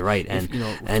happy, right?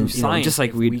 And just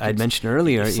like I'd mentioned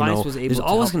earlier, there's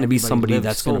always going to be somebody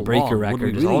that's going to break your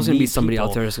record. There's always going to be somebody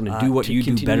out there that's going to do what you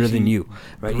do better than you,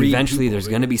 right? Eventually, there's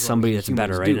going to be somebody that's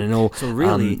better, right? And I know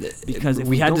because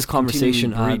we had this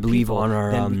conversation, I believe, on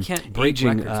our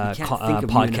Aging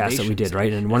podcast that we did,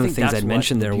 right? And one of the things I'd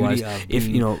mentioned there was, if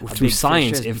through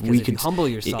science, if we could humble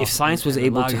yourself, if science was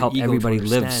able to help everybody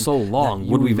live so long,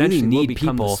 would we eventually need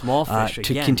people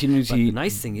to continue to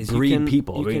breed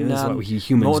people? Right? That's what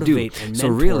humans do. So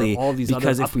really,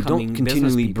 because if we don't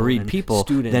continually breed people,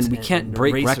 then we can't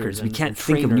break records. We can't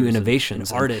think of new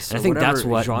innovations. And I think that's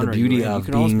what the beauty of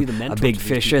being a big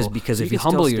fish is, because if you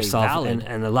humble yourself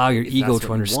and allow your ego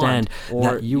to understand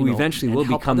that you eventually will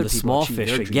become the small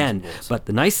fish again. But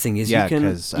the nice thing is you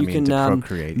can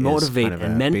motivate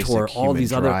and mentor all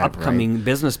these other upcoming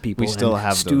business people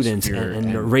and students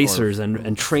and racers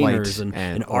and trainers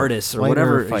and artists or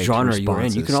whatever genre you're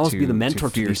in. You can always be the mentor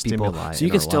to these people, so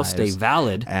you can still stay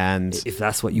valid if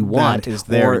that's what you want, or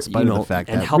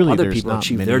and help other people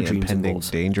achieve their dreams and goals.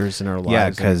 Dangers in our lives. Yeah,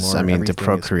 because to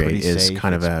procreate is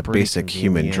kind of a basic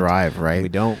human drive,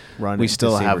 right? We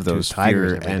still have those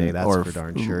fear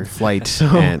or flight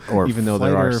or even though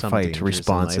there are fight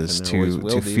responses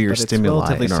to fear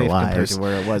stimuli in our lives,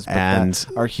 and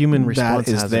our human response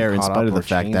is there in spite of the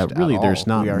fact that really there's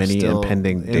not many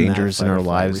impending dangers in our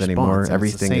lives anymore.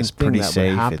 Everything is pretty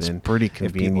safe. It's pretty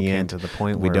convenient to the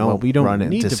point where we don't run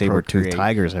into saber-toothed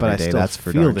tigers every day. That's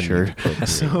for darn sure.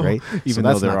 Right? Even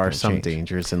though there are some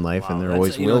dangers in life, and there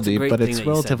always will be, but it's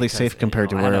relatively safe compared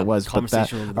to where it was. But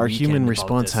that our human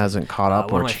response hasn't caught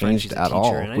up or changed at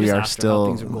all. We are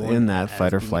still in that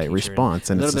fight or flight response,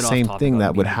 and it's the same thing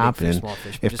that would happen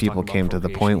if people came to the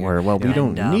point where, well, we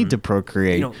don't need to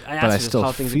procreate, but I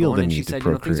still feel the need to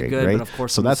procreate, right?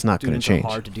 So that's not going to change.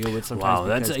 Wow,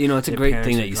 that's it's a great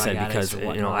thing that you said, because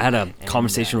I had a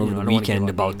conversation over the weekend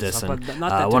about this, and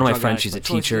one of my friends, she's a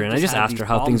teacher, and I just asked her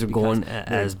how things are going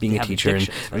as being a teacher, and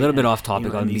a little bit off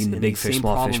topic on being the big fish,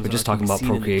 small fish, but just talking about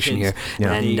procreation here.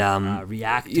 And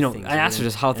I asked her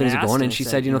just how things are going, and she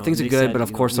said, things are good, but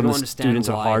of course some of the students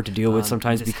are hard to deal with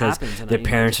sometimes because their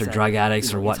parents are drug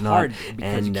addicts or whatnot,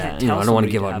 and I don't want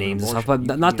to give out names and stuff,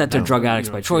 but not that they're drug addicts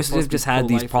by choice. They've just had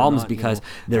these problems because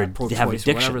they have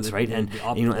addictions, right?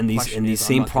 And these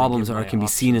same problems can be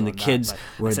seen in the kids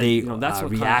where they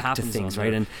react to things,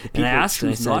 right? And I asked,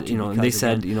 and I said, and they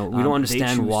said, we don't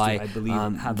understand why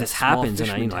this happens,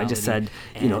 and I just said,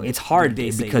 it's hard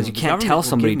because you can't tell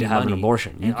somebody to have an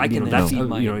abortion.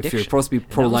 If you're supposed to be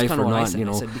pro-life or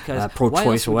not,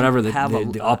 pro-choice or whatever the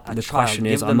question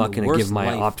is, I'm not going to give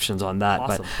my options on that.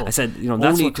 But I said,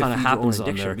 that's what kind of happens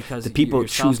on there. The people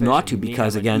choose not to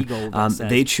because, again,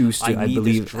 they choose to, I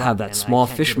believe, have that small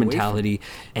fish mentality,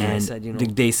 and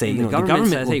they say, the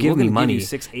government will give me money,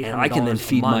 and I can then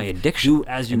feed my addiction.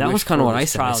 And that was kind of what I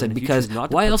said. I said, because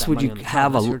why else would you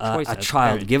have a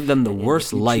child, give them the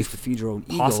worst life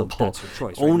possible,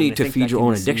 only to feed your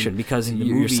own addiction? Because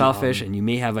you're selfish, and you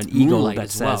may have an ego that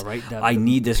says, I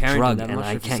need this drug, and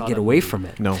I can't get away from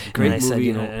it. No. And I said,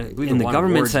 and the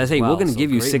government says, hey, we're going to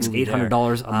give you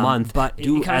 $600-800 a month, but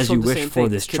do as you wish for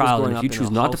this child, and if you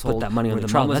choose not to put that money on the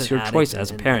child, that's your choice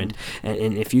as a parent.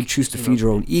 And if you choose to feed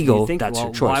your own ego, that's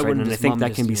your choice, right? And I think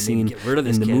that can be seen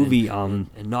in the movie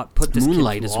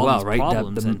Moonlight as well, right?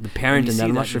 The parent in that,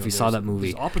 I'm not sure if you saw that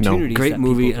movie. No. Great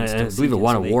movie, and I believe it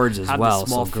won awards as well,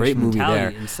 so great movie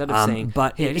there.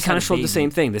 But it kind of showed the same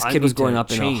thing. This kid was growing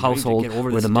up in a household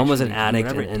where the mom was an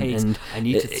addict, and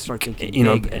you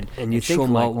think,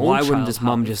 well, why wouldn't this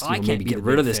mom just maybe get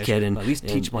rid of this kid and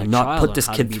not put this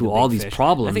kid through all these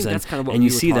problems? And you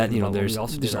see that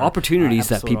there's opportunities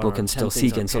that people can still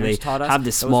seek, and so they have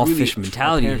this small fish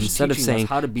mentality. Instead of saying,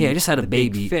 hey, I just had a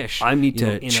baby, I need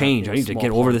to change, I need to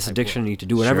get over this addiction, I need to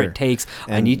do whatever it takes,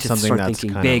 I need to start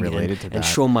thinking big and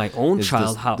show my own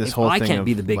child how, if I can't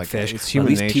be the big fish, at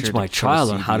least teach my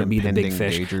child on how to be the big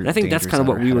fish. And I think that's kind of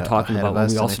what we were talking about when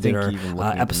we also did our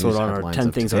episode on our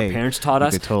 10 things our parents taught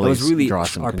us. It was really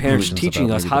our parents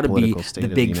teaching us how to be the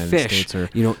big fish,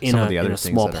 in a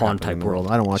small pond type world.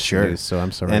 I don't watch the news, so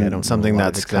I'm sorry. And something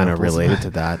that's kind of related to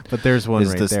that, but there's one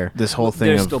right there. This whole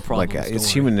thing of it's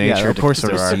human nature to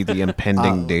sort of see the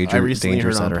impending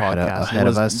dangers that are ahead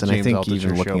of us. And I think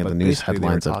even looking at the news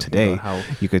headlines of today,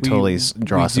 you could totally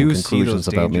draw some conclusions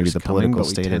about maybe the political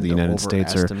state of the United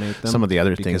States or some of the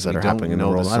other things that are happening in the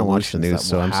world. I don't watch the news,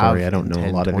 so I'm sorry, I don't know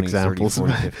a lot of examples.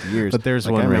 But there's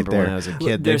one right there.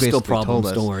 kid, there's they still basically problems. told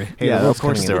us, Don't worry. hey, yeah, of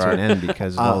course there are. End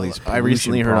because of all these. I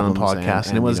recently heard on a podcast,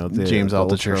 and it was the James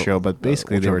Altucher show, but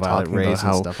basically they were talking about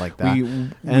how stuff like that.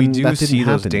 We do see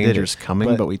those dangers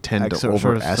coming, but we tend to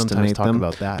overestimate them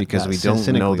because we don't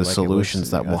know the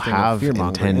solutions that we'll have in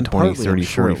 10, 20, 30,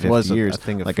 40, 50 years.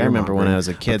 Like I remember when I was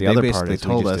a kid, they basically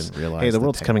told us, hey, the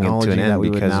world's coming into an end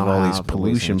because of all these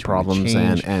pollution problems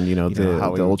and you know the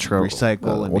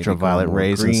ultraviolet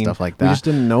rays and stuff like that. We just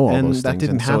didn't know all those things. And that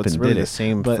didn't happen, did it?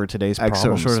 Same for today's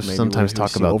problems. Sort of sometimes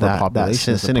talk about that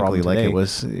cynically, like it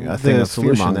was a thing of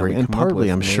fear-mongering. And partly,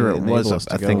 I'm sure it was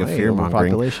a thing of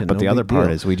fear-mongering. But the other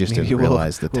part is we just didn't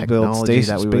realize the technology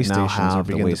that we would now have,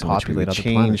 the ways to populate other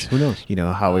planets. Who knows? You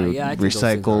know, how we would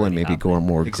recycle and maybe go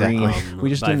more green. We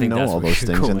just didn't know all those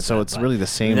things. And so it's really the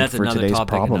same for today's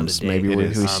problems. Maybe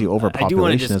we see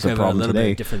overpopulation as a problem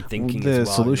today. The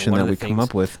solution that we come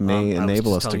up with may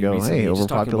enable us to go, hey,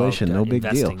 overpopulation, no big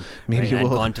deal. Maybe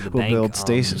we'll build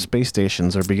space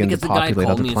stations or begin to populate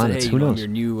other planets. Who knows?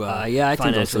 I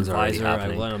think those things are already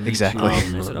happening. Exactly.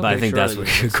 But I think that's where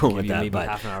you're going with that.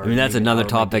 But I mean, that's another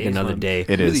topic, another day.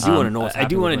 It is. I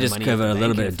do want to just cover a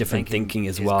little bit of different thinking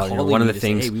as well. You know, one of the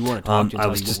things I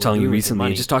was just telling you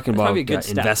recently, just talking about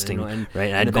investing,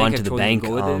 right? I'd gone to the bank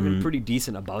pretty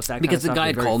decent about that because the guy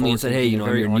had called me and said, hey, you know,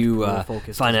 I'm your new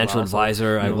financial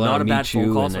advisor. I want to meet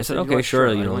you. And I said, okay,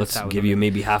 sure. You know, let's give you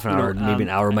maybe half an hour, maybe an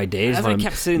hour of my day. As I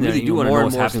kept sitting there, I do want to know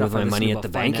what's happening with my money at the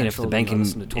bank, and if the bank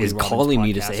is calling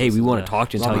me to say, hey, we want to talk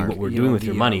to you and tell you what we're doing with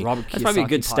your money, that's probably a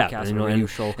good step. You know, and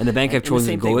the bank I've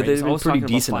chosen to go with has been pretty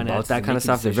decent about that kind of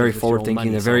stuff. They're very forward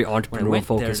thinking. They're very entrepreneurial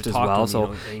focused as well.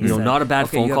 So, you know, not a bad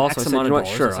phone call. So I said, you know what,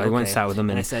 sure. I went and sat with them,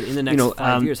 and I said, in the next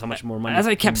 5 years, how much more money? As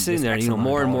I kept sitting there, you know,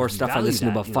 more and more stuff I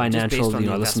listened about financial. You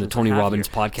know, I listened to Tony Robbins'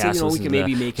 podcast. You know, we can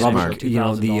maybe make the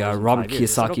Robert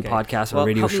Kiyosaki podcast or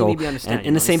radio show,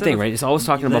 and the same thing, right? It's always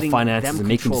talking about finances and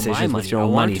making decisions with your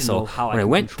own money. So when I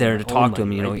went there to talk to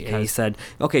him, you know, he said,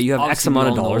 okay, you have X amount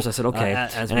of dollars. I said, okay.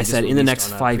 And I said, in the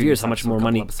next 5 years, how much more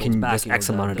money can this X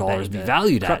amount of dollars be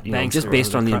valued at? You know, just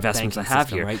based on the investments I have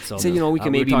here. He said, you know, we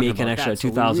can maybe make an extra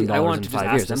 $2,000 in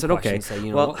 5 years. I said, okay,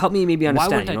 well, help me maybe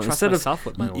understand. You know, instead of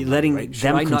letting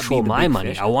them control my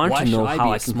money, I want to know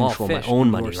how I can control my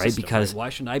own money, right? Because why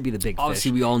shouldn't I be the big fish?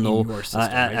 Obviously, we all know,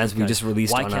 as we just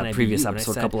released on a previous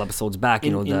episode, a couple episodes back,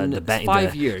 you know,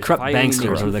 the corrupt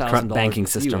banksters or the corrupt banking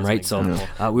system, right? So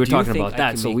we were talking about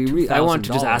that. So I wanted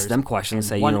to just ask them questions and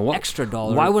say, you know what,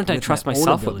 why wouldn't I trust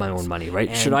myself with my own money,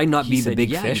 right? Should I not be the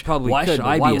big fish? Why should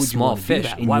I be a small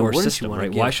fish in your system,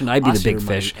 right? Why shouldn't I be the big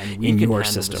fish in your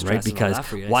system, right? Because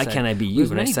why can't I be you?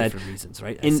 And I said,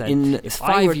 in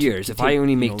 5 years, if I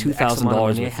only make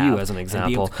 $2,000 with you, as an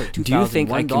example, do you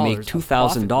think I can make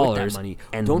 $2,000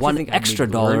 and $1 extra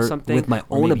with my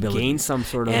own ability?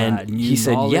 And he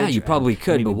said, yeah, you probably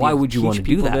could, but why would you want to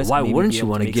do that? Why wouldn't you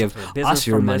want to give us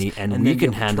your money and we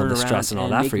can handle the stress and all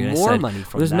that for you? And I said, well,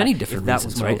 there's many different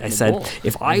reasons, right? I said,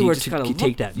 if I were to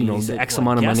take that, you know, the X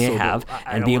amount of money I have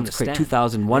and be able to create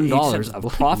 $2,001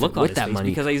 of profit with that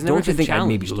money, don't you think I'd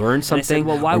maybe learn something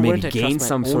or maybe gain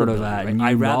some sort of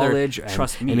new knowledge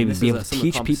and maybe be able to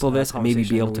teach people this and maybe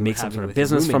be able to make some sort of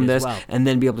business from this and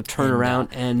then be able to turn around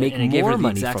and make more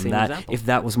money from that if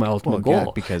that was my ultimate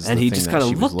goal? And he just kind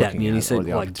of looked at me and he said,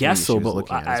 well, I guess so,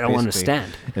 but I don't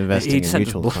understand. He just had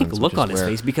this blank look on his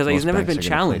face because he's never been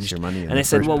challenged. And I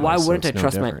said, well, why wouldn't I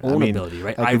trust my own ability,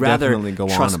 right? I'd rather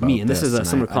trust me. And this is a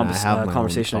similar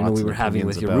conversation I know we were having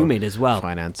with your roommate as well.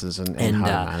 Finances and how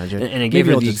to manage it. And I gave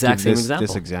her the exact same example.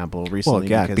 This example recently,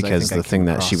 because the thing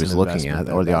that she was looking at,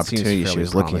 or the opportunity she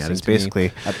was looking at, is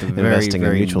basically investing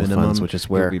in mutual funds, which is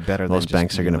where most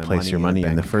banks are going to place your money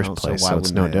in the first place. So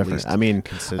it's no different. I mean,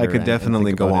 I could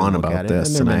definitely go on about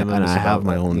this, and I have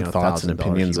my own thoughts and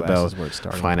opinions about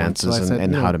finances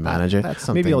and how to manage it.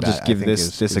 Maybe I'll just give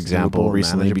this example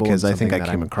recently because I think I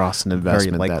came across an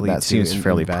investment that seems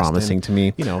fairly promising to me.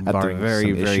 At the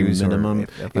very, very minimum,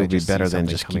 it would be better than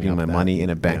just keeping my money in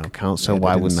a bank account. So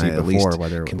why wouldn't I at least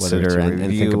consider and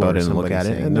think about it and look at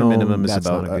it? And the minimum is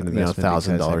about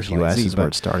 $1,000 US is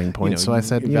our starting point. So I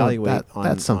said,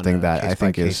 that's something that I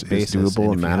think is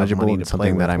doable and manageable and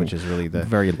something that I'm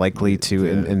very likely to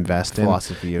invest in.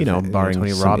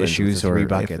 Barring some issues or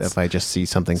if I just see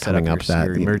something coming up that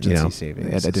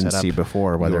I didn't see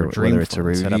before, whether it's a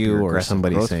review or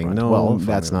somebody saying, no,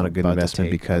 that's not a good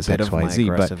investment because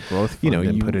XYZ. But you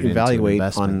evaluate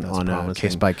on a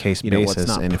case-by-case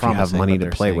basis, and if you have money to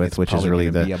play with, which is really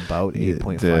the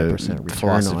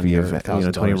philosophy of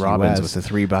Tony Robbins with the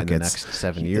 3 buckets. Next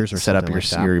 7 years or set up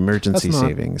your emergency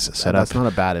savings, set up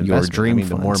your dream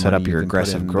fund, set up your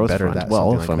aggressive growth fund.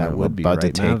 Well, if I'm about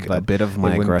to take a bit of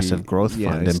my aggressive growth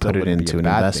fund and put it into an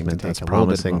investment that's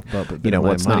promising,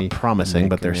 what's not promising,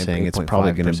 but they're saying it's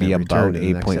probably going to be about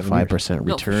 8.5%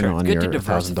 return on your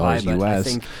 $1,000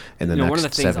 US in the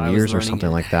next 7 years or something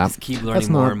like that. That's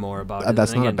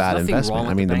not a bad investment.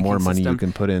 I mean, the more money you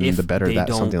can put in, the better that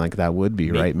something like that would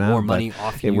be, right, Matt? But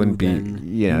it wouldn't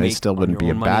be, it still wouldn't be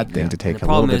a bad thing to take a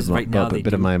little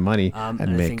bit of my money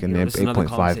and make an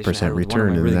 8.5%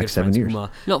 return in the next 7 years.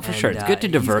 No, for sure. It's good to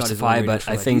diversify, but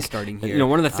I think,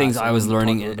 one of the things I was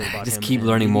learning, and I just keep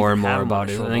learning more and more about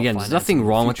it. And again, there's nothing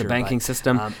wrong with the banking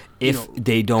system if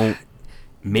they don't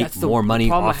make more money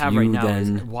off you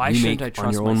than you make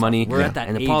on your own money.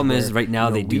 And the problem is right now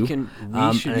they do. And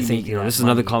I think this is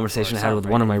another conversation I had with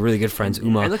one of my really good friends,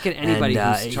 Uma. And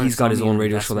he's got his own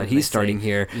radio show that he's starting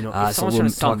here. So we'll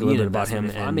talk a little bit about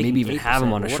him and maybe even have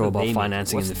him on a show about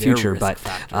financing in the future. But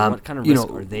what kind of risk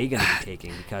are they going to be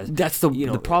taking? Because that's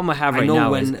the problem I have right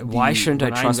now. Why shouldn't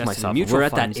I trust myself? We're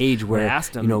at that age where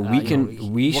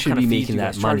we should be making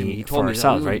that money for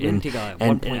ourselves, right? And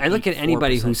I look at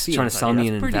anybody who's trying to sell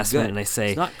me an investment, and I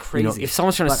say, if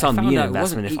someone's trying to sell me an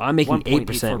investment, if I'm making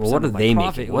 8%, well, what are they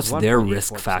making? What's their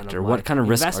risk factor? What kind of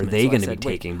risk are they going to be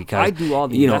taking? Because I do all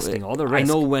the investing, all the risk.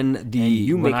 I know when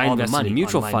I invest in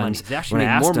mutual funds, when I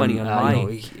asked him,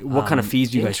 what kind of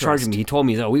fees do you guys charge me? He told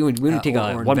me, we only take a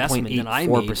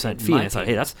 1.84% fee. And I thought,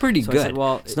 hey, that's pretty good.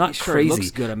 It's not crazy.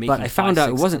 But I found out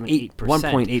it wasn't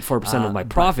 1.84% of my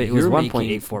profit. It was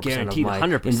 1.84% of my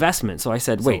investment. So I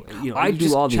said, wait, I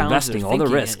do all the investing, all the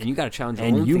risk,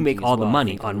 and you make all the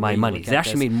money on my money. They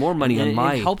actually made more money on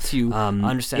my helps you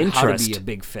understand interest, how to be a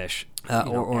big fish.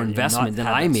 Or investment than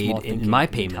I made in my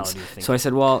payments. So I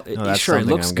said, well, sure, it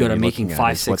looks good. I'm making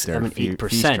 5, 6, 7,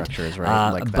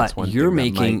 8%, but you're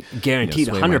making guaranteed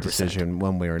 100%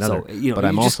 one way or another. So but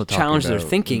I'm also challenge their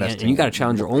thinking, and you got to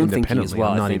challenge your own thinking as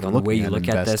well. I think on the way you look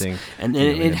at this, and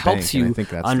it helps you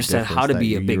understand how to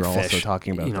be a big fish.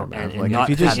 And not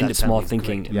have that small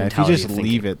thinking. Yeah, if you just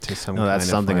leave it to some kind of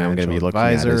something I'm going to be looking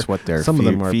at is what their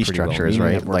fee structure is,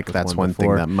 right? Like that's one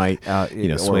thing that might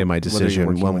sway my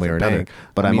decision one way or another.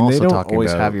 But I'm also talking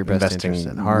about investing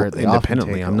at heart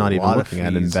independently. I'm not even looking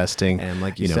at investing,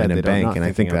 in a bank, and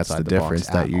I think that's the difference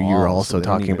that you're also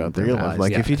talking about there.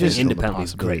 Like if you just independently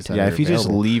is great. Yeah, if you just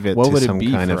leave it to some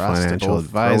kind of financial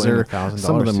advisor,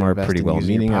 some of them are pretty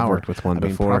well-meaning. I've worked with one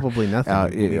before. Probably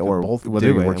nothing. Or whether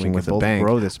you're working with a bank.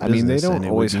 I mean, they don't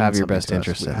always have your best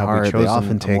interests at heart. They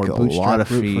often take a lot of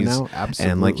fees,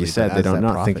 and like you said, they're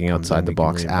not thinking outside the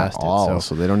box at all.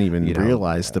 So they don't even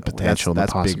realize the potential, the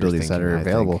possibilities that are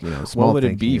available. What would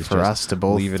it be for us to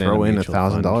both throw in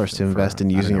 $1,000 to invest in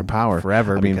using your power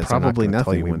forever? I mean, probably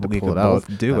nothing. We could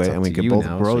both do it, and we could both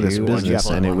grow this business,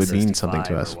 and it would mean something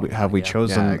to us. Have we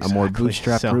chosen a more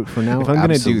bootstrap route for now? If I'm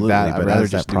going to do that, I'd rather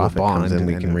just profit comes and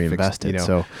we can reinvest it.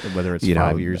 So whether it's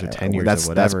 5 years or 10 years,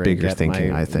 that's bigger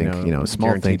thinking. I think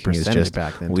small thinking is just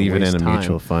leave it in a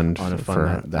mutual fund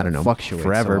for I don't know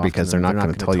forever, because they're not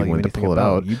going to tell you when to pull it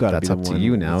out. That's up to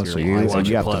you now. So you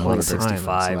have to monitor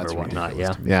 65 or whatnot.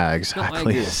 Yeah,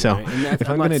 exactly. No, so if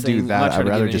I'm going to do that, I'd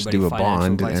rather just do a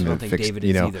bond and a fixed,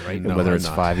 whether it's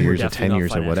 5 years or 10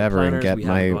 years or whatever, and get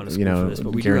my,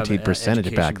 guaranteed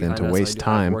percentage back than to waste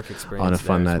time on a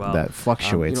fund that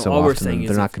fluctuates so often.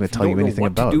 They're not going to tell you anything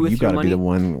about it. You got to be the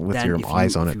one with your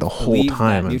eyes on it the whole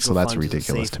time, and so that's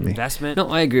ridiculous to me. No,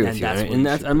 I agree with you. And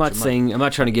I'm not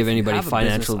trying to give anybody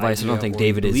financial advice. I don't think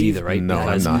David is either, right? No,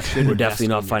 I'm not. We're definitely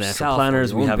not financial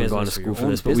planners. We haven't gone to school for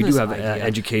this, but we do have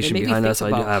education behind us. I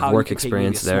have work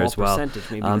experience there as well.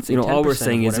 All we're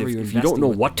saying is if you don't know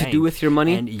what to do with your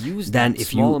money, then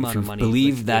if you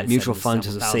believe that mutual funds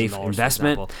is a safe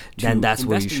investment, then that's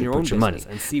where you should put your money.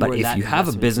 But if you have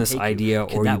a business idea,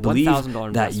 or you believe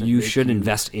that you should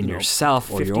invest in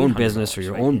yourself or your own business or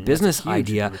your own business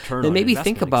idea, then maybe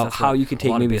think about how you can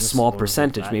take maybe a small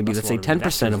percentage, maybe let's say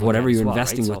 10% of whatever you're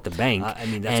investing with the bank,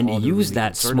 and use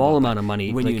that small amount of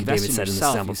money, like David said in the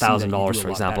example, $1,000 for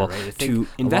example, to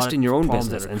invest in your own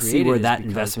business and see where that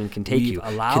investment can take you.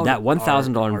 Could that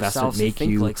 $1,000 investment make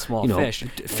you,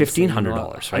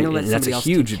 $1,500, right? And that's a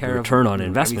huge return on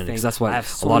investment, because that's what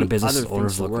a lot of business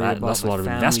owners look at, and that's a lot of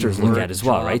investors look at as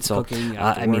well, right? So,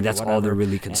 that's all they're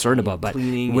really concerned about. But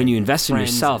when you invest in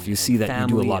yourself, you see that you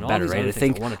do a lot better, right? I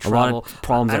think a lot of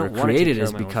problems that are created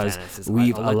is because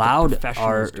we've allowed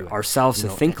ourselves to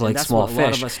think like small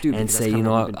fish and say, I'm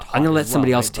going to let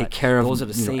somebody else take care of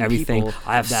everything.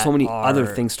 I have so many other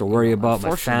things things to worry about,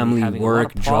 my family,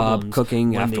 work, job,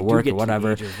 cooking after work or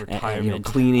whatever, and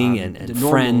cleaning and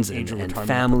friends and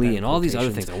family and all these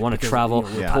other things. I want to travel.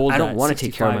 I don't want to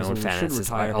take care of my own finances.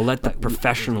 I'll let the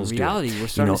professionals do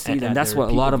it. And that's what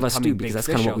a lot of us do, because that's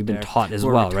kind of what we've been taught as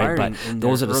well, right? But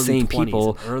those are the same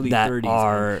people that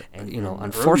are,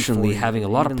 unfortunately having a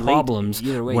lot of problems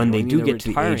when they do get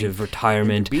to the age of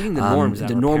retirement.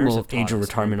 The normal age of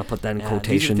retirement, I'll put that in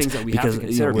quotations, because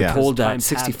we're told that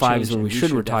 65 is when we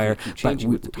should retire, but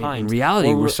in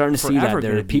reality, we're starting to see that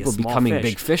there are people becoming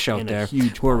big fish out there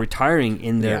who are retiring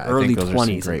in their early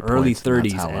 20s, and early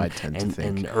 30s,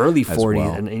 and early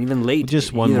 40s, and even late.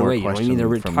 Just one more question. They're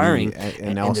retiring,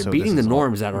 and they're beating the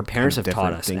norms that our parents have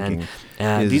taught us.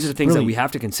 And these are the things that we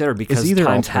have to consider, because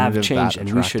times have changed,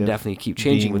 and we should definitely keep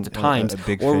changing with the times,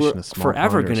 or we're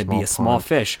forever going to be a small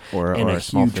fish in a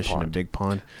huge pond. In a big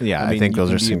pond. Yeah, I think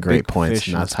those are some great points,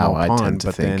 and that's how I tend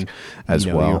to think as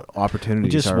well.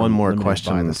 Just one more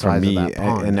question from me,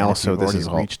 and also this is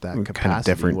all kind of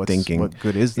different thinking. What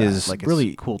good is that? Is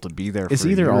really cool to be there. Is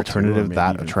either alternative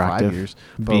that attractive,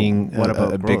 being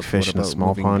a big fish in a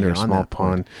small pond, or a small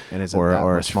pond,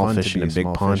 or a small fish in a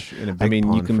big pond? I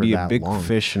mean, you can be a big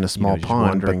fish in a small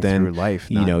pond, but then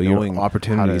your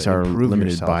opportunities are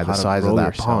limited by the size of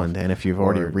that pond. And if you've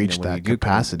already reached that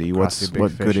capacity, what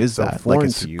good is that? Like,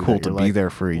 it's cool to be there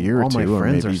for a year or two, or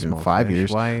maybe even 5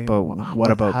 years, but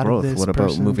what about growth? What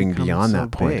about moving beyond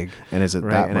that point? And is it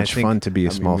that much fun to be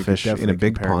a small fish in a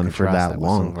big pond for that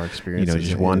long?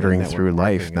 Just wandering through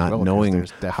life, not knowing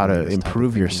how to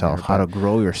improve yourself, how to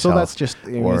grow yourself. So that's just,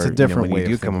 it's a different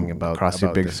way of thinking about across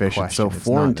your big fish. It's so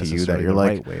foreign to you that you're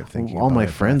like, all my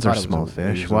friends are small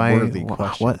fish. Why?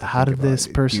 What? How did this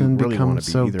person become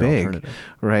so big?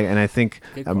 Right? And I think,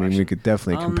 we could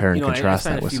definitely compare and contrast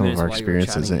that with some of our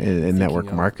experiences in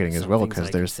network marketing as well, because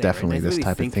there's definitely this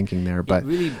type of thinking there. But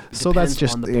so that's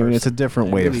just, it's a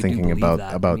different way of thinking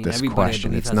about this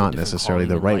question. It's not necessarily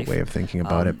the right way of thinking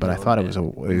about it, but I thought it was a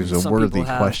worthy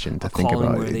question to think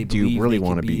about. Do you really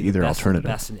want to be either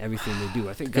alternative?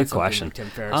 Good question.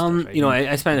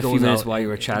 I spent a few minutes while you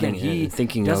were chatting and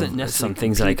thinking of some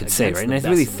things that I could say, right? And I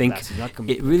really think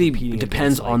it really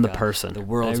depends on the person.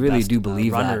 I really do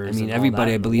believe that. I mean,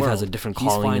 everybody, I believe, has a different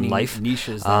calling in life.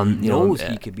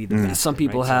 Some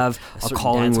people have a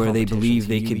calling where they believe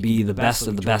they could be the best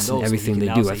of the best in everything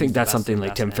they do. I think that's something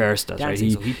like Tim Ferriss does, right?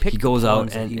 He goes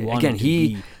out and, again,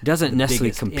 he doesn't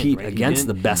necessarily compete against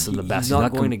the best of the best. He's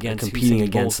not competing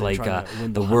against like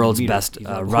the world's best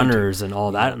runners and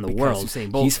all that in the world.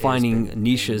 He's finding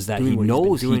niches that he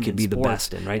knows he could be the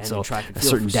best in, right? So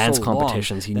certain dance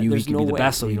competitions, he knew he could be the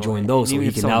best, so he joined those. So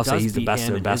he can now say he's the best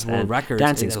of the best at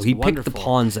dancing. So he picked the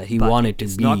ponds that he wanted to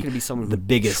be the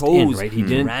biggest in, right? He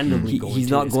didn't. He's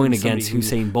not going against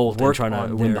Usain Bolt and trying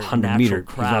to win the 100-meter.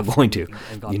 He's not going to,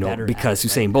 because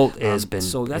Usain Bolt has been.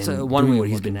 So that's one way what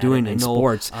he's been doing in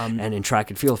sports and in track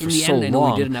and field for so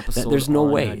long that there's no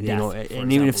way,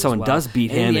 and even if someone does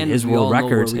beat him and his world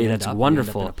records, hey, that's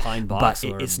wonderful, but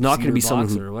it's not going to be someone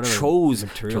who chose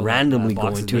to randomly go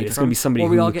into it. It's going to be somebody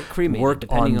who worked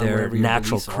on their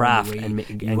natural craft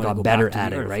and got better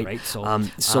at it, right?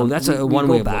 So that's one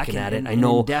way of looking at it. I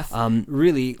know,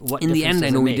 really, in the end, I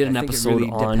know we did an episode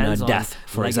on death,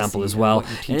 for example, as well.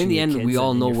 And in the end, we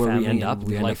all know where we end up.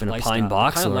 We end up in a pine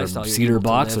box or a cedar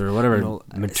box or whatever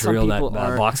material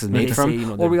that box is made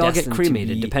from, or we all get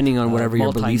cremated, depending on whatever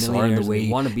your beliefs are and the way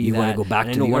you want to go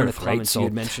back to the earth, right? So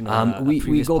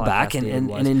we go back, and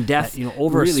in death,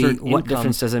 over really, what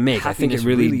difference does it make? I think it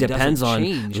really depends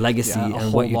on legacy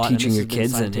and what you're teaching your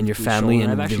kids and your family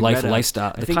and the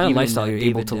lifestyle, the kind of lifestyle you're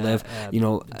able to live.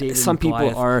 Some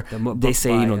people are, they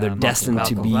say, they're destined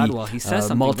to be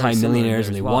multi-millionaires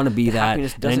and they want to be that.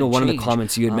 And I know one of the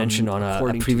comments you had mentioned on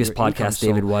a previous podcast,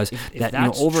 David, was that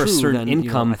over a certain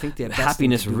income,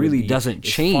 happiness really doesn't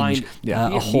change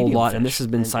a whole lot. And this has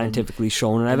been scientifically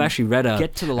shown. And I've actually read I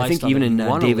think even in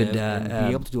David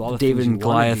and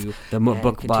Goliath, the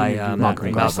book by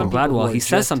Malcolm Gladwell, he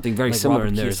says something very similar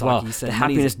in there as well. That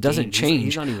happiness doesn't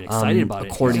change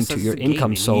according to your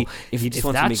income. So if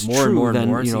that's true,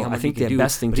 then I think the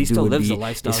best thing to do would be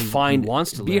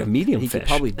is be a medium fish.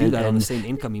 Probably do that on the same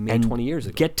income he made 20 years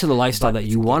ago. Get to the lifestyle that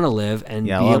you want to live and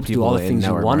be able to do all the things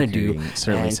you want to do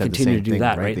and continue to do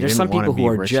that, right? There's some people who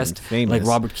are just like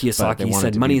Robert Kiyosaki. He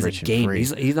said money is a game.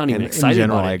 He's not even excited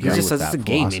about it. He just says it's a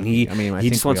game, and he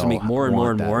just wants to make more and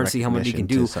more and more and see how much he can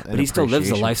do. But he still lives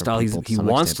the lifestyle he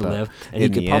wants to live, and he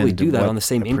could probably do that on the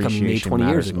same income he made 20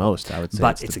 years ago.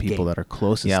 But it's the people that are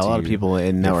closest to you. Yeah, a lot of people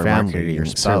in network marketing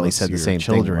certainly said the same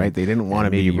thing, right? They didn't want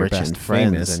to be rich and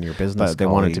famous, but they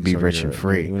wanted to be rich and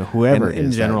free. Whoever,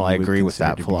 in general, I agree with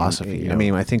that philosophy.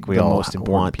 same. I think we all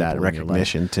want that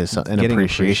recognition and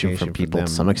appreciation from people to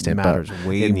some extent, but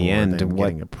in the end,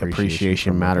 what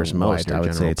appreciation matters most, I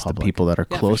would say it's the people that are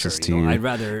closest to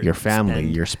you, your family,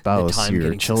 your spouse,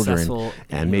 your children,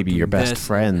 and maybe your best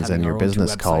friends and your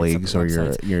business colleagues, or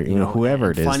your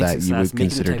whoever it is that you would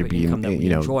consider to be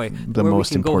the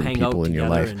most important people in your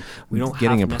life.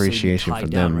 Getting appreciation from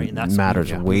them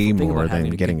matters way more than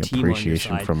getting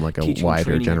appreciation from like a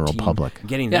wider general public.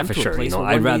 Yeah, for sure.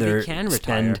 I'd rather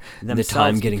spend the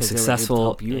time getting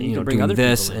successful, doing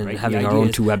this and having our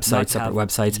own 2 websites, separate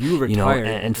websites,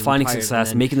 and finding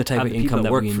success, making the type of income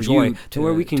that we enjoy, to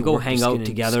where we can go hang out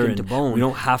together, and we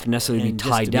don't have to necessarily be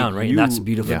tied down, right? And that's the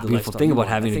beautiful thing about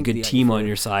having a good team on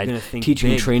your side,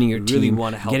 teaching and training your team,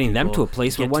 getting them to a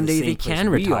place where one day they can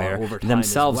retire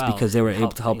themselves because they were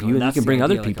able to help you, and you can bring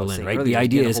other people in, right? The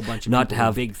idea is not to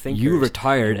have you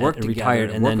retired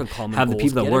and then have the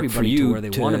people that work for you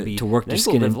to work to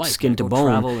skin to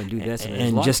bone,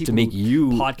 and just to make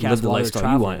you live the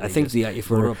lifestyle you want. I think if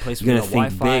we're going to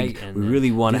think big, we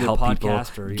really want to help people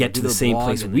get to the same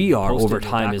place we are over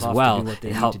time as well,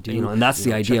 and help, and that's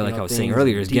the idea, like I was saying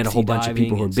earlier, is get a whole bunch of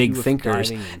people who are big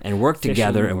thinkers and work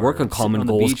together and work on common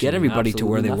goals, get everybody to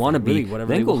where they want to be,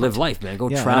 then go live life, man. Go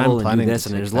travel and do this.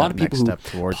 And there's a lot of people who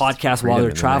podcast while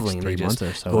they're traveling, and they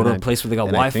just go to a place where they got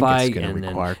Wi-Fi and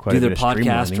then do their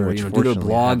podcast or do their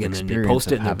blog, and then they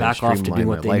post it and they're back off to do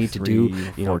what they need to do,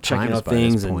 checking out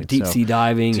things and deep sea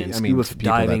diving and scuba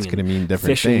diving and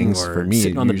fishing, or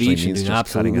sitting on the beach and doing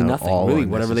absolutely nothing, really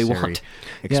whatever they want.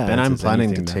 And I'm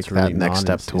planning to take that next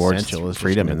step towards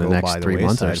freedom in the next 3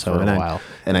 months or so,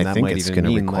 and I think it's going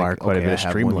to require quite a bit of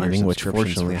streamlining, which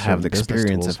fortunately I have the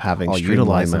experience of having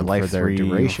streamlined my life 3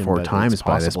 or 4 times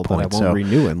by this point. So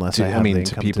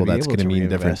to people that's going to mean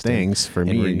different things. For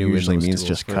me, it usually means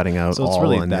just cutting out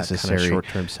all unnecessary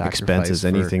expenses.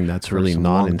 Anything that's really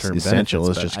non-essential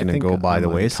is just going to go by the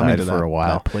wayside for a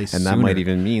while, and that might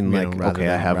even mean okay,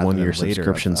 I have 1-year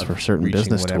subscriptions for certain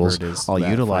business tools. I'll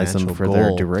utilize them for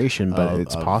their duration, but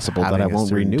it's possible that I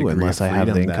won't renew unless I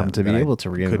have the income to be able to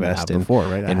reinvest in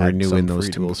and renew in those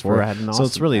tools. So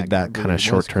it's really that kind of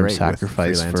short-term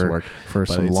sacrifice for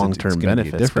some long-term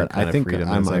benefits. But I think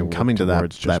I'm coming to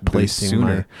that place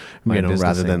sooner,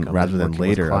 rather than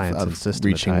later, of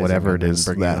reaching whatever it is,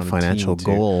 that financial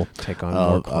goal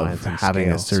of having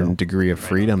a certain degree of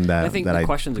freedom that I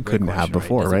couldn't have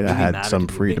before, right? I had some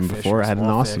freedom before. I had an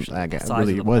awesome, it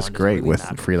really was great with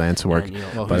freelance work,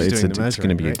 but it's going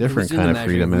to be a different kind of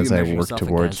freedom as I work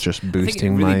towards just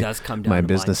boosting my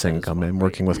business income and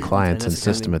working with clients and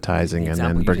systematizing and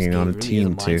then bringing on a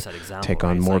team to take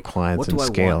on more clients and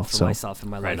scale. So I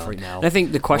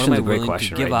think the question is a great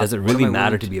question, right? Does it really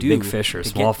matter to be a big fish or a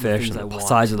small fish, and the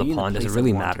size of the pond? Does it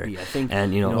really matter?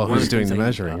 And who's doing the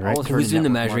measuring, right? Who's doing the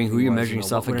measuring? Who you're measuring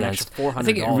yourself against? I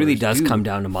think it really does come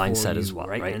down to mindset as well,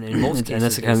 right? And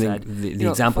that's the kind of thing. The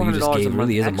example you just gave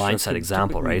really is a mindset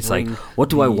example, right? It's like, what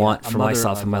do I want for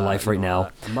myself in my life right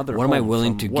now? What am I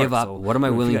willing to give up? What am I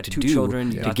willing to do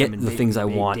to get the things I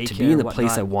want, to be in the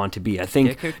place I want to be? I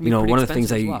think one of the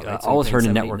things I always heard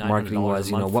in network marketing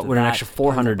was, what would an extra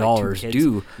 $400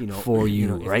 do for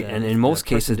you, right? And in most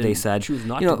cases, they said,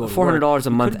 $400 a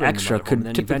month extra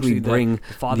could typically bring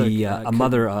a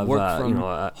mother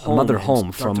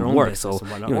home from work. So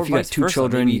if you got 2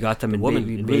 children, you got them in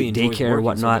daycare or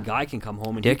whatnot,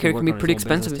 daycare can be pretty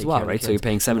expensive as well, right? So you're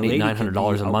paying $700, $800,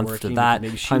 $900 a month for that,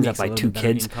 times that by 2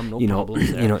 kids.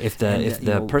 If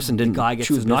the person didn't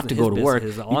choose not to go to work,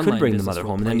 you could bring the mother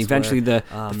home, and then eventually the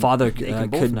father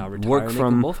could work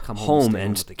from home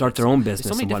and start their own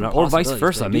business and whatnot, or vice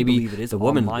versa. Maybe the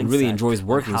woman really enjoys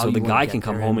working, so the guy can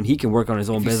come home and he can work on his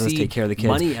own business, take care of the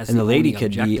kids, and the lady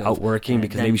could be out working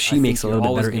because maybe she makes a little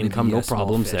bit better income, no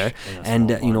problems there, and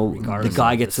the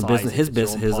guy gets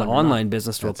his online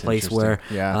business to a place where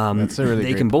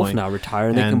they can both now retire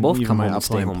and they can both come home and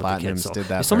stay home with the kids. So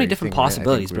there's so many different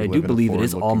possibilities, but I do believe it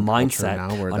is all mindset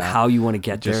on how you want to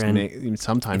get there. And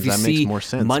sometimes if you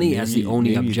see money as the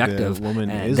only objective,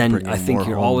 then I think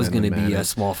you're always going to be a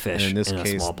small fish in a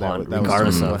small pond,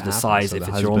 regardless of the size, if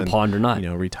it's your own pond or not.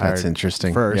 That's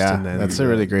interesting. That's a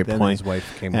really great point.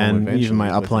 And even my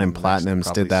upline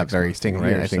platinums did that very thing,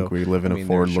 right? I think we live in a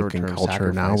forward-looking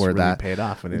culture now where that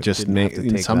just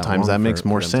sometimes that makes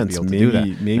more sense.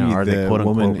 Maybe the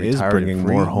woman is bringing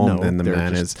more home than the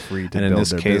man is, and in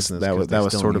this case, that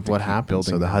was sort of what happened.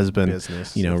 So the husband,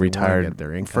 retired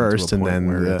first, and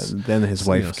then his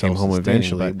wife came home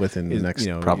eventually within the next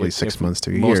probably 6 months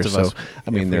to a year. So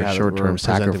their short-term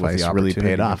sacrifice really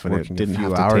paid off, and it didn't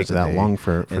have to take that long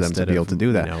for them to be able to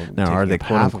do that. Now, are they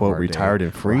quote-unquote retired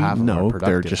and free? No,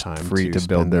 they're just free to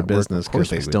build their business because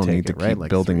they still need to keep like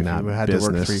building that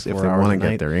business if they want to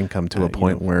get their income to a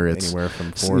point where it's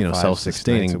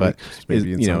self-sustaining. But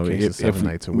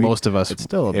if most of us,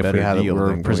 if we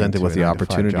were presented with the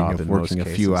opportunity of working a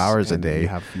few hours a day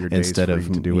instead of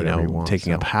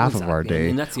taking up half of our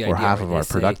day or half of our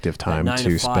productive time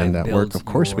to spend at work, of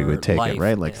course we would take it,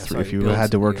 right? Like if you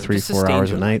had to work 3-4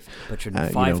 hours a night,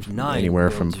 anywhere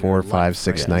from 4, 5,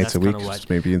 6 nights a week,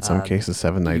 maybe in some cases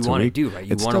 7 nights a week,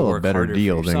 it's still a better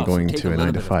deal than going to a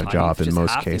 9-to-5 job in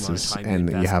most cases, and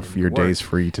you have your days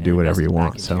free to do whatever you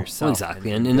want. So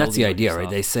exactly, and that's the idea, right?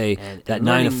 They say that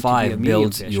 9 to 5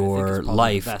 builds your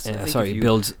life,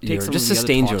 just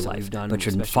sustains your life, but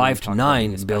your 5 to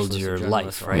 9 builds your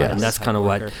life, right? And that's kind of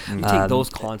what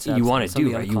you want to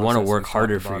do, right? You want to work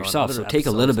harder for yourself, so take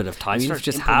a little bit of time, even if it's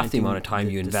just half the amount of time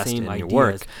you invest in your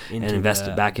work, and invest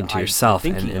it back into yourself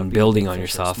and building on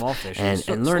yourself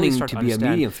and learning to be a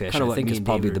medium fish. I think is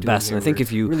probably the best. And I think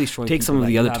if you take some of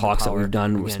the other talks that we've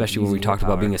done, especially when we talked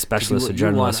about being a specialist, a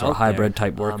generalist, or a hybrid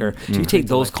type worker, you take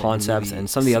those concepts and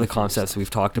some of the other concepts we've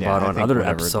talked about on other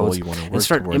episodes and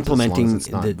start implementing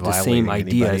the same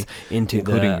ideas into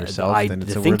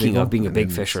the thinking of being a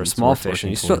big fish or a small fish,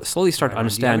 and you slowly start to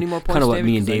understand kind of what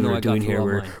me and David are doing here.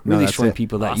 We're really showing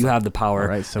people that you have the power,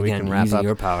 again, using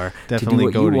your power to do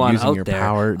what you want out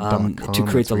there to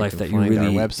create the life that you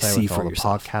really see for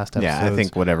yourself. Yeah, I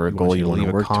think whatever goal you want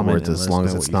to work towards, as long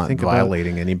as it's not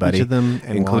violating anybody,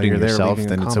 including yourself,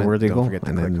 then it's a worthy goal,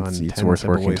 and then it's worth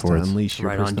working towards.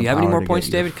 Right on. Do you have any more points,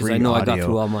 David? Because I know I got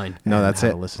through all mine. No, that's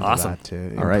it. Awesome.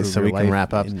 All right, so we can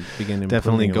wrap up.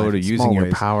 Definitely go to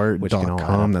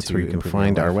usingyourpower.com. That's where you can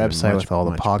find our website with all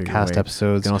the podcast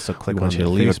episodes. You can also click on to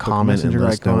leave a comment and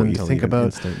let us know what you think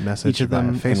about each of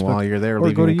them. And while you're there,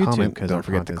 leaving a comment, don't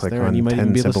forget to click on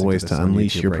 10 simple ways to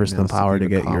unleash your personal power to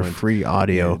get your free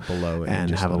audio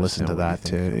and have a listen to that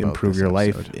to improve your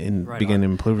life and begin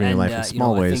improving your life in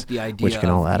small ways, which can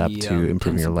all add up to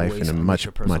improving your life in a much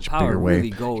bigger way.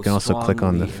 You can also click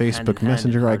on the Facebook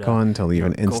Messenger icon to leave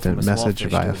an instant message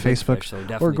via Facebook,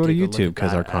 or go to YouTube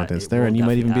because our content's there, and you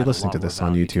might even be listening to this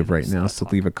on YouTube right now, so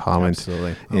leave a comment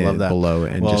below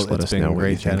and just let us know what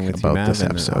you think about this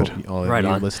episode. Right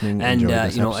on. And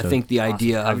I think the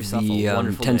idea of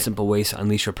the 10 simple ways to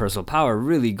unleash your personal power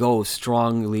really goes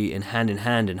strongly in hand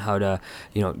in how to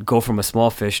go from a small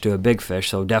fish to a big fish.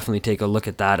 So definitely take a look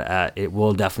at that. It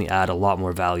will definitely add a lot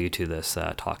more value to this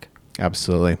talk.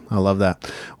 Absolutely. I love that.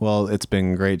 Well, it's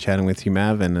been great chatting with you,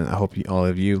 Mav, and I hope all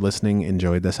of you listening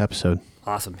enjoyed this episode.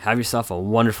 Awesome. Have yourself a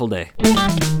wonderful day.